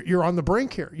 you're on the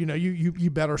brink here.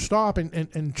 You better stop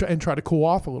and try to cool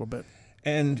off a little bit.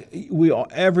 And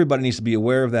everybody needs to be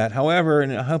aware of that. However,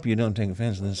 and I hope you don't take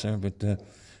offense to this, sir, but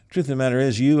truth of the matter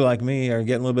is, you, like me, are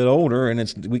getting a little bit older,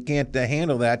 and we can't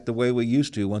handle that the way we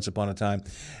used to once upon a time.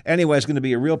 Anyway, it's going to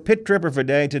be a real pit tripper for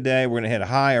day today. We're going to hit a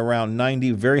high around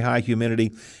 90, very high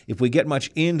humidity. If we get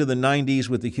much into the 90s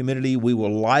with the humidity, we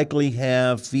will likely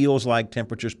have feels-like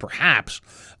temperatures, perhaps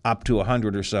up to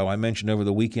 100 or so. I mentioned over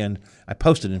the weekend, I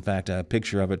posted, in fact, a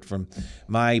picture of it from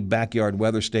my backyard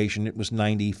weather station. It was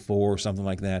 94 or something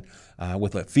like that,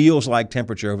 with a feels-like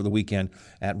temperature over the weekend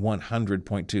at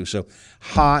 100.2. So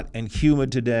hot and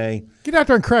humid today. Get out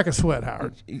there and crack a sweat,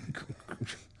 Howard.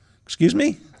 Excuse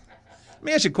me? Let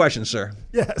me ask you a question, sir.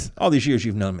 Yes. All these years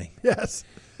you've known me. Yes.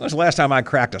 When was the last time I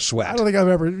cracked a sweat? I don't think I've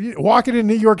ever. Walking in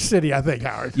New York City, I think,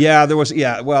 Howard. Yeah, there was.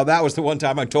 Yeah, well, that was the one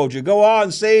time I told you, go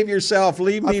on, save yourself,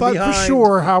 leave me behind. I thought for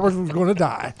sure Howard was going to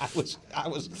die. I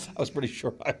was pretty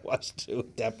sure I was too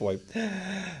at that point.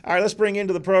 All right, let's bring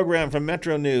into the program from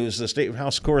Metro News, the State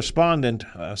House correspondent,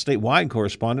 statewide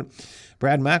correspondent,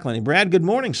 Brad McElhenney. Brad, good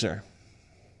morning, sir.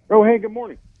 Oh, hey, good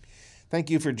morning. Thank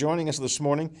you for joining us this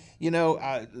morning.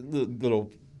 The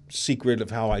little secret of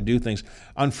how I do things.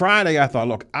 On Friday, I thought,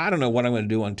 look, I don't know what I'm going to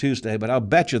do on Tuesday, but I'll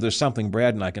bet you there's something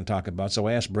Brad and I can talk about. So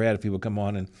I asked Brad if he would come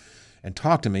on and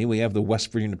talk to me. We have the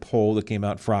West Virginia poll that came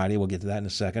out Friday. We'll get to that in a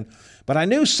second. But I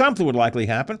knew something would likely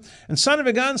happen. And son of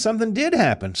a gun, something did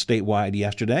happen statewide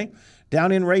yesterday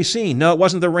down in Racine. No, it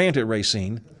wasn't the rant at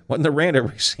Racine. Wasn't the rant at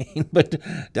Racine, but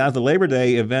down at the Labor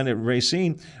Day event at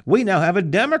Racine, we now have a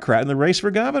Democrat in the race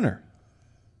for governor.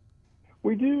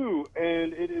 We do,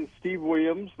 and it is Steve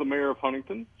Williams, the mayor of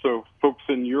Huntington. So folks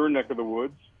in your neck of the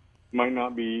woods might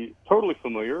not be totally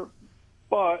familiar,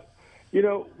 but,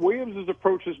 Williams'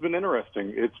 approach has been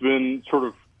interesting. It's been sort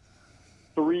of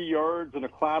 3 yards in a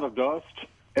cloud of dust,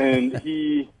 and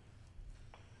he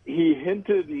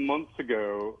hinted months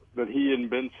ago that he and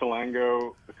Ben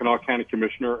Salango, the Kanawha County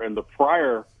Commissioner, and the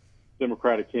prior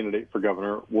Democratic candidate for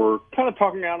governor were kind of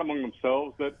talking out among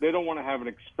themselves that they don't want to have an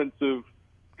expensive,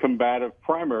 combative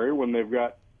primary when they've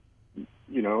got,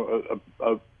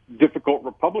 a difficult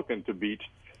Republican to beat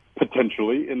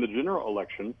potentially in the general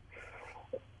election.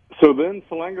 So then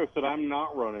Salango said, I'm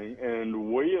not running.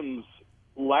 And Williams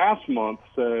last month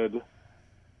said,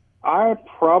 I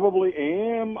probably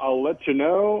am. I'll let you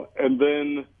know. And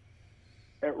then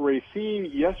at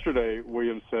Racine yesterday,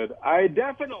 Williams said, "I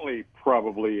definitely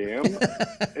probably am,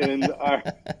 and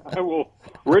I will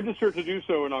register to do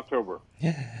so in October."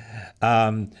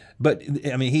 But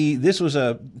I mean, this was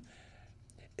up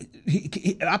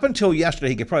until yesterday,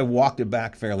 he could probably walked it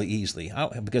back fairly easily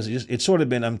because it's sort of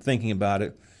been. I'm thinking about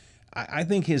it. I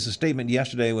think his statement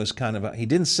yesterday was kind of he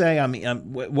didn't say it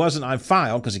wasn't I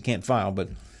filed because he can't file, but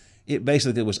it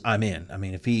basically was I'm in. I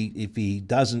mean, if he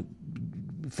doesn't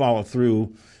follow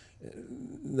through,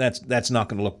 that's not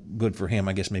going to look good for him.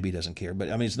 I guess maybe he doesn't care, but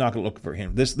I mean, it's not going to look for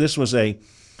him. This was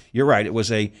you're right. It was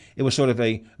sort of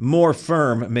a more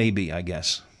firm maybe, I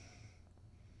guess.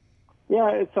 Yeah,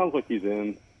 it sounds like he's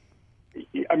in.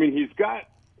 I mean, he's got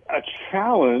a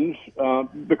challenge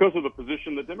because of the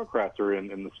position the Democrats are in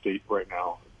the state right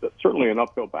now. That's certainly an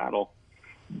uphill battle.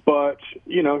 But,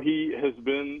 he has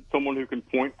been someone who can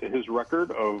point to his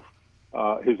record of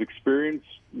his experience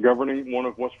governing one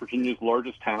of West Virginia's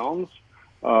largest towns,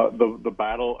 the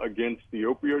battle against the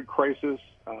opioid crisis,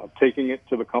 taking it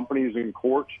to the companies in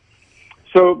court.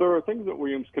 So there are things that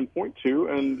Williams can point to,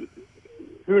 and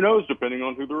who knows, depending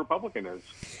on who the Republican is.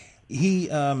 He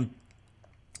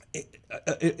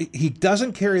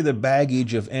doesn't carry the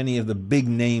baggage of any of the big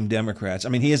name Democrats. I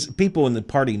mean, he has people in the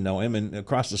party know him, and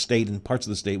across the state and parts of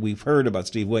the state we've heard about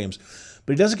Steve Williams,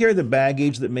 but he doesn't carry the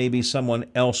baggage that maybe someone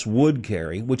else would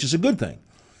carry, which is a good thing.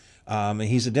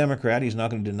 He's a Democrat; he's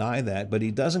not going to deny that, but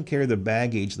he doesn't carry the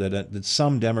baggage that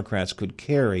some Democrats could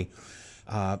carry.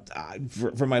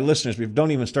 For my listeners,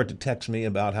 don't even start to text me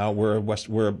about how we're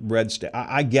a red state.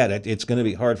 I get it; it's going to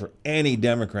be hard for any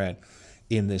Democrat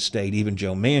in this state, even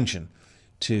Joe Manchin,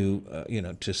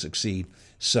 to succeed.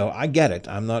 So I get it.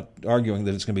 I'm not arguing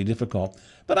that it's going to be difficult,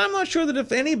 but I'm not sure that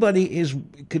if anybody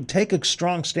could take a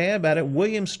strong stab at it,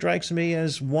 Williams strikes me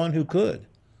as one who could.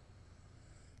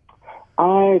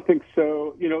 I think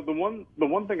so. The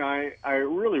one thing I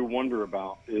really wonder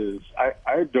about is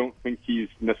I don't think he's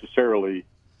necessarily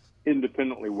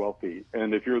independently wealthy.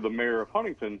 And if you're the mayor of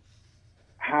Huntington,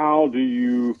 how do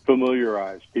you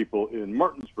familiarize people in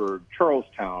Martinsburg,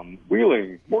 Charlestown,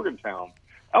 Wheeling, Morgantown,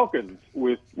 Elkins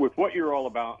with what you're all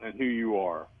about and who you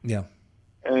are? Yeah.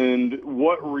 And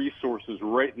what resources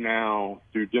right now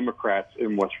do Democrats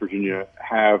in West Virginia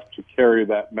have to carry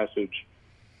that message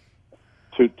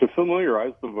to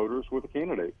familiarize the voters with a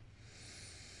candidate?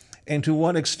 And to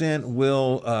what extent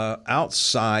will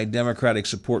outside Democratic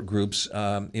support groups,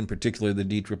 in particular the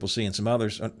DCCC and some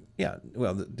others,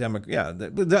 the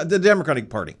Democratic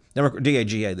Party,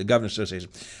 DAGA, the Governors Association,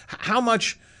 how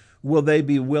much will they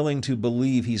be willing to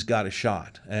believe he's got a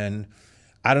shot? And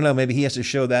I don't know, maybe he has to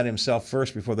show that himself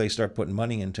first before they start putting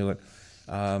money into it.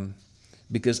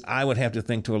 Because I would have to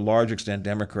think to a large extent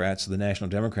Democrats, the National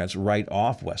Democrats, write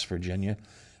off West Virginia.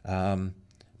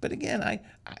 But again, I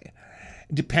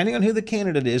depending on who the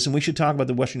candidate is, and we should talk about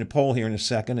the West Virginia poll here in a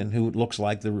second and who it looks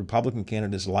like the Republican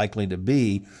candidate is likely to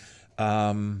be.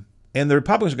 And the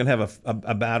Republicans are going to have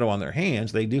a battle on their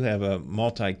hands. They do have a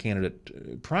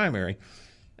multi-candidate primary.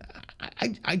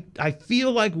 I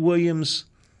feel like Williams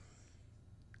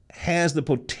has the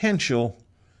potential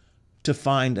to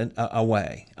find a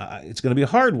way. It's going to be a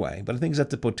hard way, but I think he's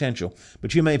got the potential.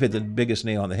 But you may have hit the biggest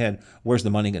nail on the head. Where's the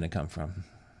money going to come from?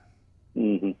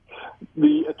 Mm-hmm.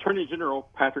 The Attorney General,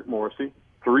 Patrick Morrisey,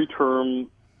 3-term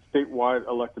statewide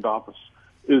elected office,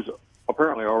 is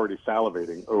apparently already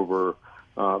salivating over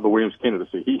the Williams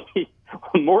candidacy.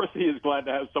 Morrisey is glad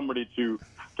to have somebody to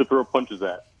throw punches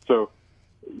at. So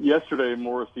yesterday,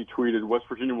 Morrisey tweeted, "West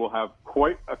Virginia will have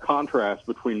quite a contrast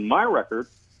between my record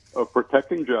of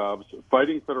protecting jobs,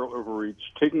 fighting federal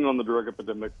overreach, taking on the drug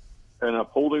epidemic, and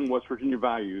upholding West Virginia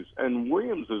values, and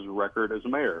Williams's record as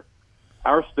mayor.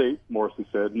 Our state," Morrisey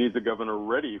said, "needs a governor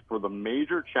ready for the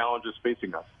major challenges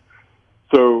facing us."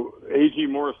 So A.G.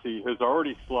 Morrisey has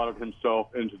already slotted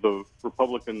himself into the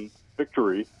Republican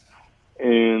victory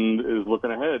and is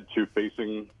looking ahead to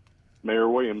facing Mayor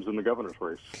Williams in the governor's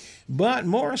race. But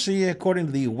Morrisey, according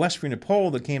to the West Virginia poll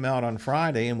that came out on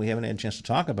Friday, and we haven't had a chance to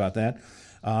talk about that,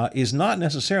 is not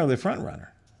necessarily the front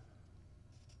runner.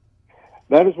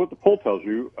 That is what the poll tells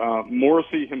you.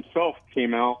 Morrisey himself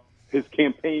his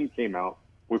campaign came out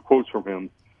with quotes from him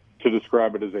to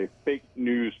describe it as a fake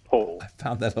news poll. I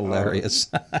found that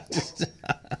hilarious.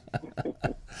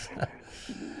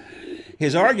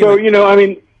 His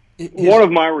argument. So, one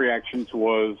of my reactions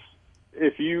was,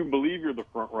 if you believe you're the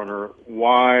front runner,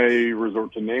 why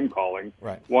resort to name calling?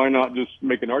 Right. Why not just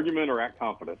make an argument or act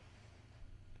confident?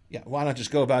 Yeah, why not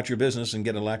just go about your business and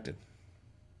get elected?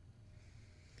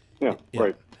 Yeah.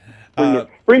 Right.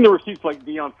 Bring the receipts like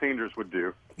Deion Sanders would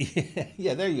do.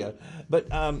 Yeah, there you go. But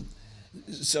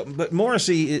So, but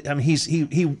Morrissey, I mean, he's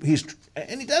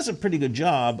and he does a pretty good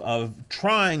job of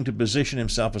trying to position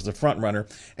himself as the front runner.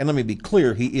 And let me be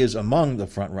clear, he is among the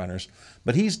front runners,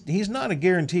 but he's not a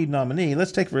guaranteed nominee.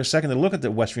 Let's take for a second to look at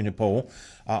the West Virginia poll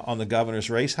on the governor's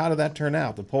race. How did that turn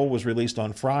out? The poll was released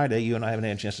on Friday. You and I haven't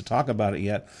had a chance to talk about it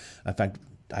yet. In fact,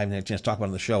 I haven't had a chance to talk about it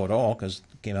on the show at all because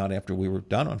it came out after we were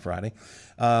done on Friday.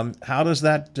 How does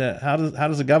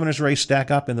the governor's race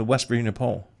stack up in the West Virginia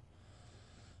poll?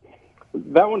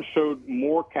 That one showed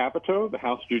Moore Capito, the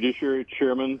House Judiciary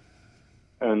Chairman,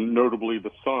 and notably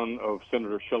the son of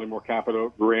Senator Shelley Moore Capito,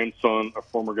 grandson of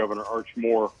former Governor Arch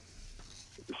Moore.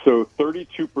 So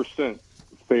 32%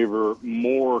 favor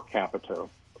Moore Capito.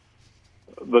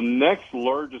 The next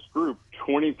largest group,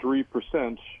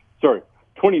 29%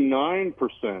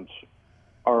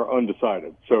 are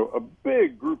undecided. So a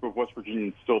big group of West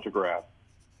Virginians still to grab.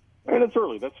 And it's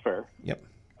early, that's fair. Yep.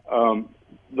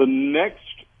 The next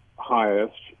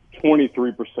highest,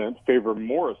 23%, favor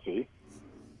Morrissey.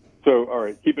 So, all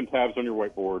right, keeping tabs on your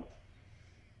whiteboard.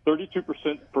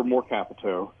 32% for Moore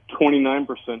Capito,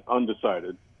 29%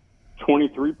 undecided,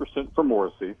 23% for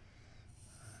Morrissey,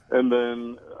 and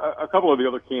then a couple of the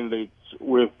other candidates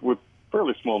with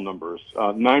fairly small numbers.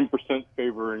 9%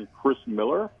 favoring Chris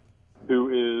Miller,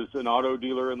 who is an auto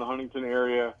dealer in the Huntington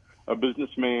area, a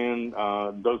businessman,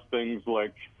 does things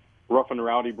like Rough and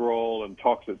Rowdy Brawl and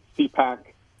talks at CPAC.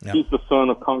 Yep. He's the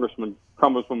son of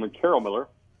Congresswoman Carol Miller.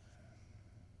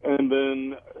 And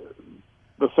then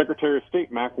the Secretary of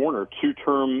State, Mac Warner,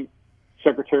 two-term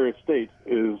Secretary of State,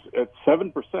 is at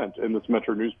 7% in this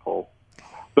Metro News poll.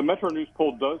 The Metro News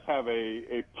poll does have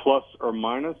a plus or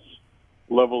minus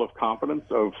level of confidence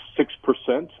of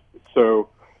 6%. So,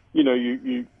 you know,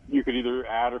 you could either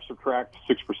add or subtract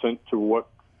 6% to what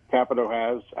Capito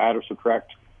has, add or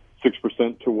subtract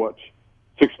 6% to what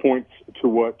 6 points to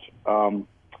what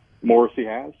Morrissey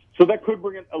has. So that could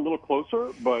bring it a little closer,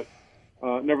 but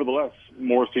nevertheless,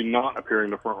 Morrissey not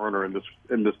appearing the front runner in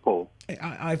this poll.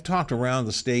 I've talked around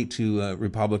the state to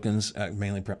Republicans,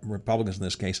 mainly Republicans in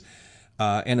this case,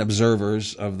 and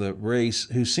observers of the race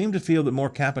who seem to feel that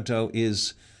Moore Capito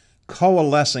is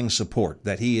coalescing support,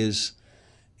 that he is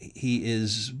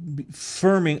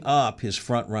firming up his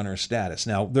front runner status.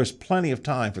 Now, there's plenty of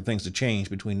time for things to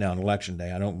change between now and Election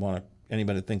Day. I don't want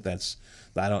anybody to think I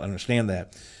don't understand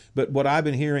that. But what I've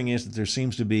been hearing is that there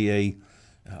seems to be a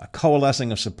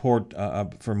coalescing of support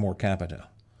for Moore Capito.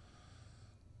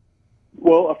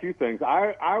 Well, a few things.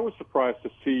 I was surprised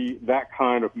to see that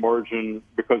kind of margin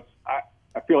because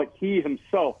I feel like he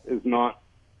himself is not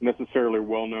necessarily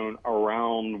well known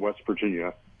around West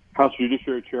Virginia. House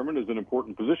Judiciary Chairman is an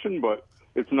important position, but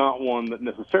it's not one that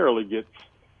necessarily gets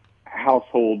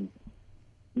household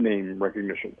name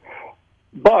recognition.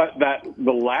 But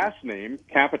the last name,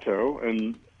 Capito,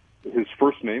 and his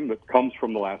first name that comes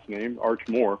from the last name, Arch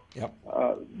Moore, yep.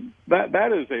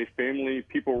 That is a family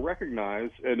people recognize,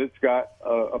 and it's got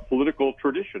a political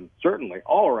tradition, certainly,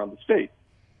 all around the state.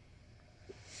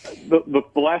 The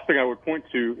last thing I would point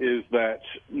to is that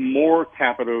Moore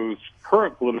Capito's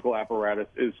current political apparatus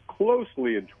is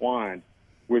closely entwined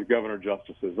with Governor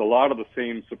Justice's. A lot of the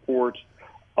same support,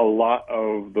 a lot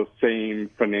of the same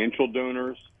financial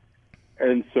donors.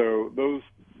 And so those,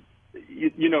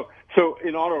 so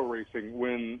in auto racing,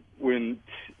 when race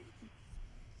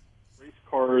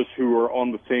cars who are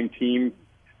on the same team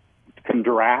can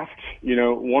draft,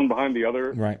 one behind the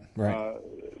other. Right.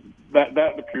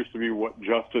 That appears to be what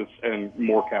Justice and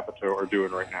Moore Capito are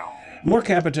doing right now. Moore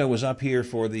Capito was up here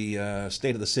for the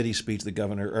State of the City speech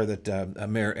that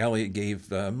Mayor Elliott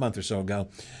gave a month or so ago,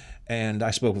 and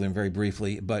I spoke with him very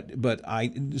briefly. But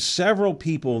several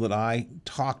people that I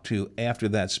talked to after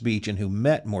that speech and who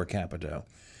met Moore Capito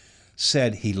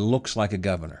said he looks like a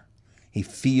governor. He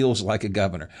feels like a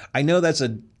governor. I know that's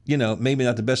maybe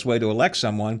not the best way to elect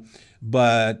someone,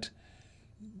 but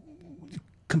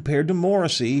compared to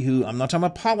Morrissey, who I'm not talking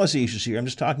about policy issues here, I'm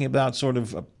just talking about sort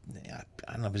of, I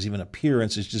don't know if it's even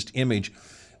appearance, it's just image.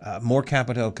 Moore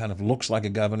Capito kind of looks like a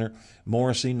governor.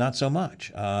 Morrissey, not so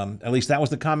much. At least that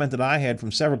was the comment that I had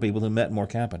from several people who met Moore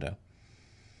Capito.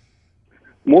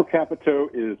 Moore Capito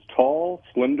is tall,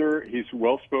 slender, he's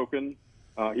well-spoken,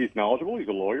 he's knowledgeable, he's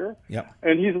a lawyer, yep.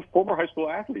 And he's a former high school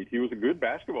athlete. He was a good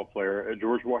basketball player at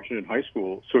George Washington High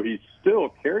School, so he still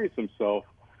carries himself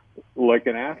like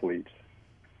an athlete.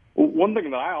 One thing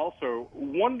that I also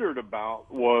wondered about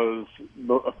was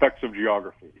the effects of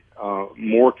geography.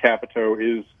 Moore Capito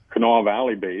is Kanawha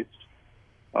Valley based.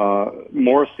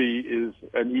 Morrissey is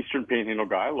an Eastern Panhandle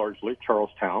guy, largely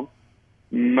Charlestown.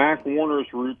 Mac Warner's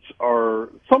roots are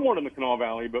somewhat in the Kanawha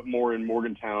Valley, but more in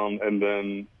Morgantown, and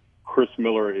then Chris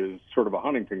Miller is sort of a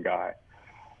Huntington guy.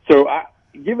 So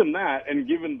given that, and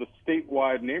given the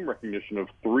statewide name recognition of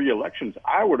 3 elections,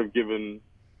 I would have given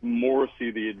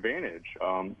Morrissey the advantage.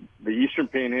 The Eastern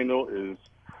Panhandle is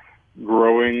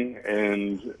growing,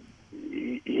 and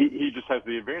he just has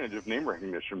the advantage of name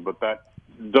recognition, but that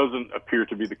doesn't appear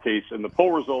to be the case in the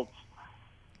poll results,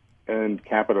 and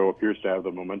Capito appears to have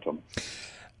the momentum.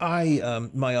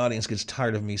 My audience gets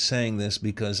tired of me saying this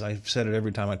because I've said it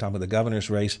every time I talk about the governor's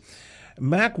race.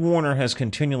 Mac Warner has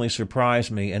continually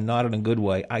surprised me, and not in a good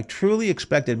way. I truly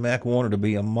expected Mac Warner to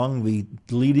be among the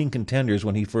leading contenders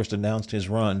when he first announced his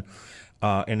run.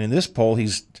 And in this poll,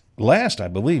 he's last, I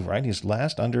believe, right? He's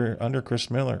last under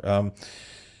Chris Miller.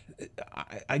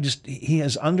 He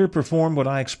has underperformed what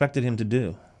I expected him to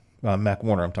do. Mac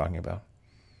Warner, I'm talking about.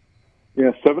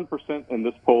 Yeah, 7% in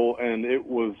this poll, and it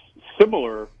was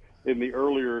similar in the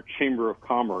earlier Chamber of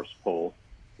Commerce poll.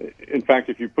 In fact,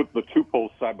 if you put the 2 polls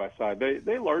side by side,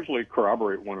 they largely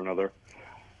corroborate one another.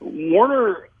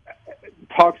 Warner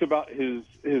talks about his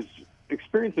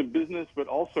experience in business, but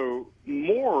also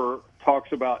more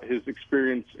talks about his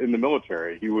experience in the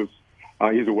military.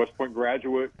 He's a West Point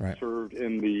graduate, right. Served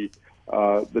in the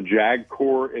JAG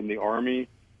Corps in the Army.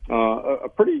 A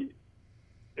pretty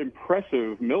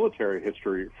impressive military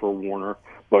history for Warner,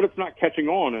 but it's not catching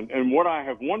on. And what I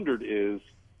have wondered is,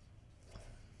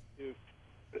 if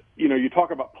you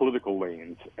talk about political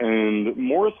lanes, and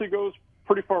Morrissey goes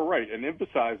pretty far right and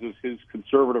emphasizes his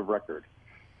conservative record.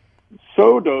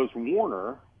 So does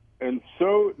Warner, and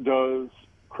so does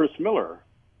Chris Miller.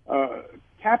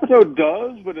 Capito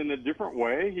does, but in a different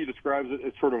way. He describes it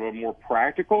as sort of a more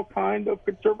practical kind of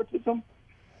conservatism.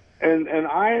 And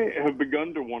I have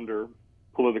begun to wonder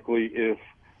politically if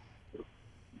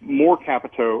more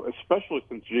Capito, especially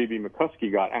since J.B.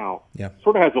 McCuskey got out,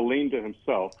 sort of has a lane to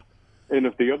himself, and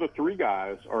if the other 3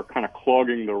 guys are kind of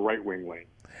clogging the right-wing lane.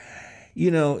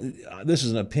 This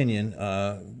is an opinion,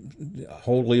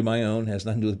 wholly my own, has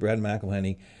nothing to do with Brad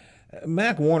McElhenney.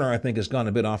 Mac Warner, I think, has gone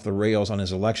a bit off the rails on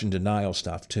his election denial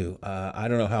stuff, too. I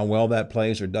don't know how well that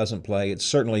plays or doesn't play. It's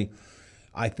certainly,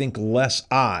 I think less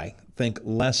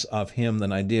of him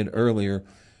than I did earlier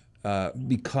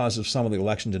because of some of the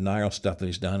election denial stuff that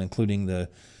he's done, including the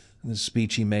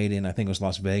speech he made in, I think it was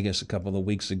Las Vegas a couple of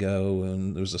weeks ago,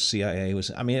 and there was the CIA.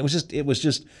 It was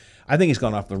just, I think he's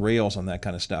gone off the rails on that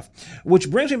kind of stuff. Which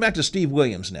brings me back to Steve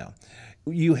Williams now.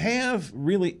 You have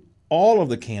really all of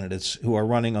the candidates who are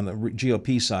running on the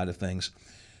GOP side of things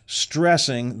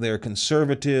stressing their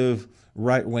conservative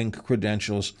right-wing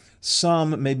credentials.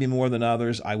 Some maybe more than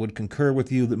others. I would concur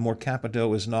with you that more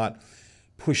Capito is not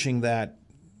pushing that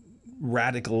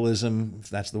radicalism, if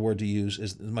that's the word to use,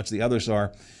 as much as the others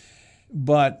are.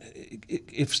 But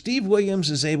if Steve Williams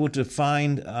is able to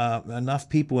find enough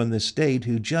people in this state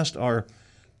who just are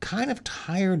kind of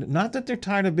tired, not that they're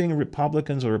tired of being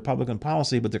Republicans or Republican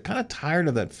policy, but they're kind of tired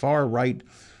of that far-right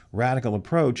radical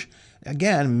approach,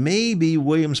 again, maybe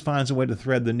Williams finds a way to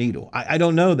thread the needle. I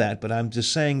don't know that, but I'm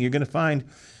just saying you're going to find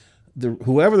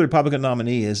whoever the Republican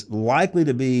nominee is likely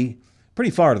to be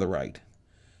pretty far to the right.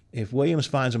 If Williams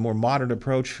finds a more moderate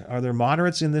approach, are there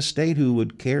moderates in this state who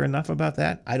would care enough about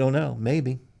that? I don't know.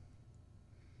 Maybe.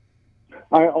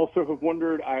 I also have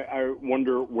wondered, I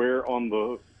wonder where on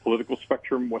the political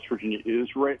spectrum West Virginia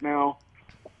is right now.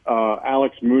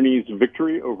 Alex Mooney's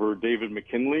victory over David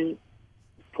McKinley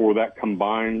for that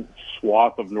combined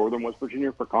swath of northern West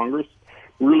Virginia for Congress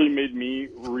really made me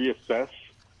reassess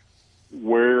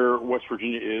where West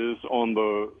Virginia is on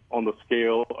the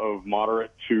scale of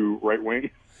moderate to right wing.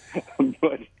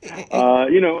 But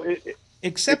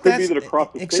except it could be that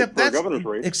across the state for a governor's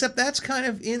race. Except that's kind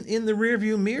of in the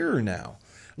rearview mirror now.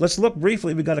 Let's look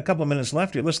briefly. We've got a couple of minutes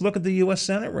left here. Let's look at the U.S.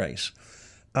 Senate race.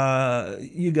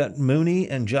 You got Mooney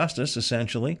and Justice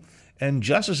essentially, and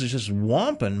Justice is just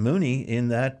whomping Mooney in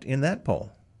that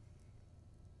poll.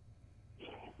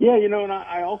 Yeah, and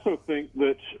I also think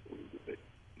that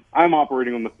I'm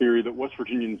operating on the theory that West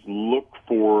Virginians look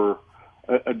for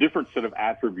a different set of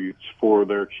attributes for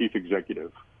their chief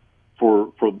executive,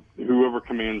 for whoever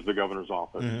commands the governor's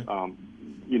office. Mm-hmm.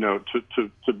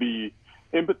 To be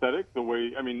empathetic the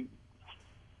way,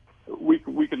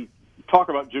 we can talk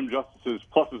about Jim Justice's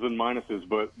pluses and minuses,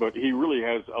 but he really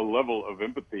has a level of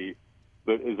empathy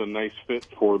that is a nice fit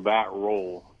for that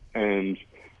role. And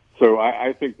so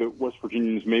I think that West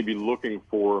Virginians may be looking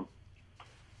for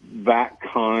that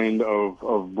kind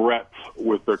of breadth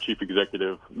with their chief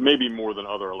executive, maybe more than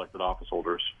other elected office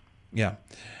holders. Yeah.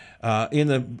 In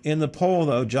the poll,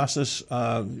 though, Justice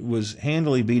was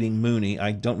handily beating Mooney.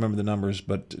 I don't remember the numbers,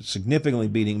 but significantly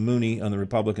beating Mooney on the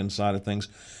Republican side of things.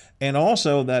 And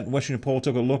also that Washington poll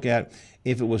took a look at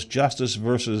if it was Justice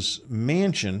versus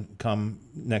Manchin come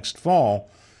next fall,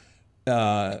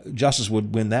 Justice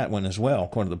would win that one as well,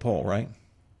 according to the poll, right?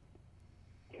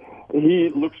 He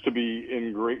looks to be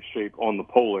in great shape on the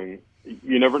polling.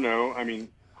 You never know. I mean,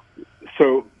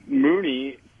 so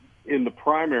Mooney in the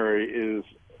primary is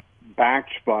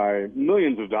backed by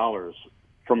millions of dollars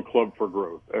from Club for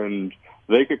Growth, and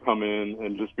they could come in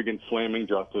and just begin slamming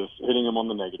Justice, hitting him on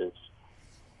the negatives.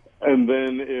 And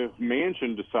then if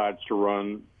Manchin decides to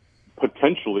run,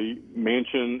 potentially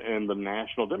Manchin and the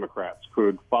National Democrats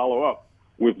could follow up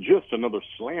with just another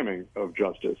slamming of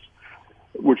Justice,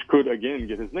 which could, again,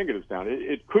 get his negatives down.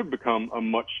 It could become a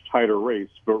much tighter race,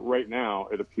 but right now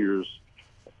it appears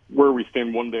where we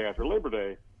stand one day after Labor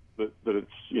Day that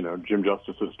it's, Jim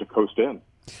Justice is to coast in.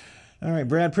 All right,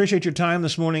 Brad, appreciate your time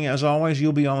this morning. As always,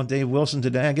 you'll be on with Dave Wilson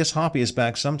today. I guess Hoppy is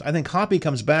back. I think Hoppy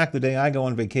comes back the day I go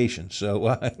on vacation.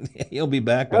 So he'll be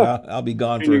back, but I'll be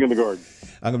gone for. In the garden.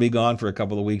 I'm going to be gone for a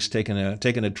couple of weeks, taking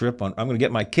a trip on. I'm going to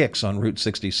get my kicks on Route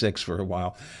 66 for a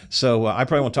while. So I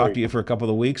probably won't talk to you for a couple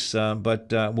of weeks,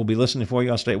 but we'll be listening for you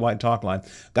on Statewide Talk Line.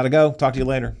 Got to go. Talk to you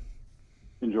later.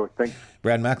 Enjoy. Thanks.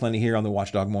 Brad McElhenney here on the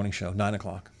Watchdog Morning Show, 9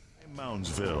 o'clock.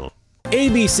 Moundsville.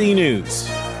 ABC News.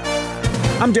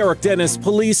 I'm Derek Dennis.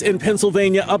 Police in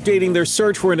Pennsylvania updating their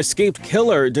search for an escaped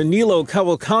killer, Danilo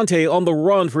Cavalcante, on the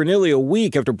run for nearly a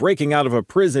week after breaking out of a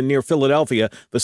prison near Philadelphia. The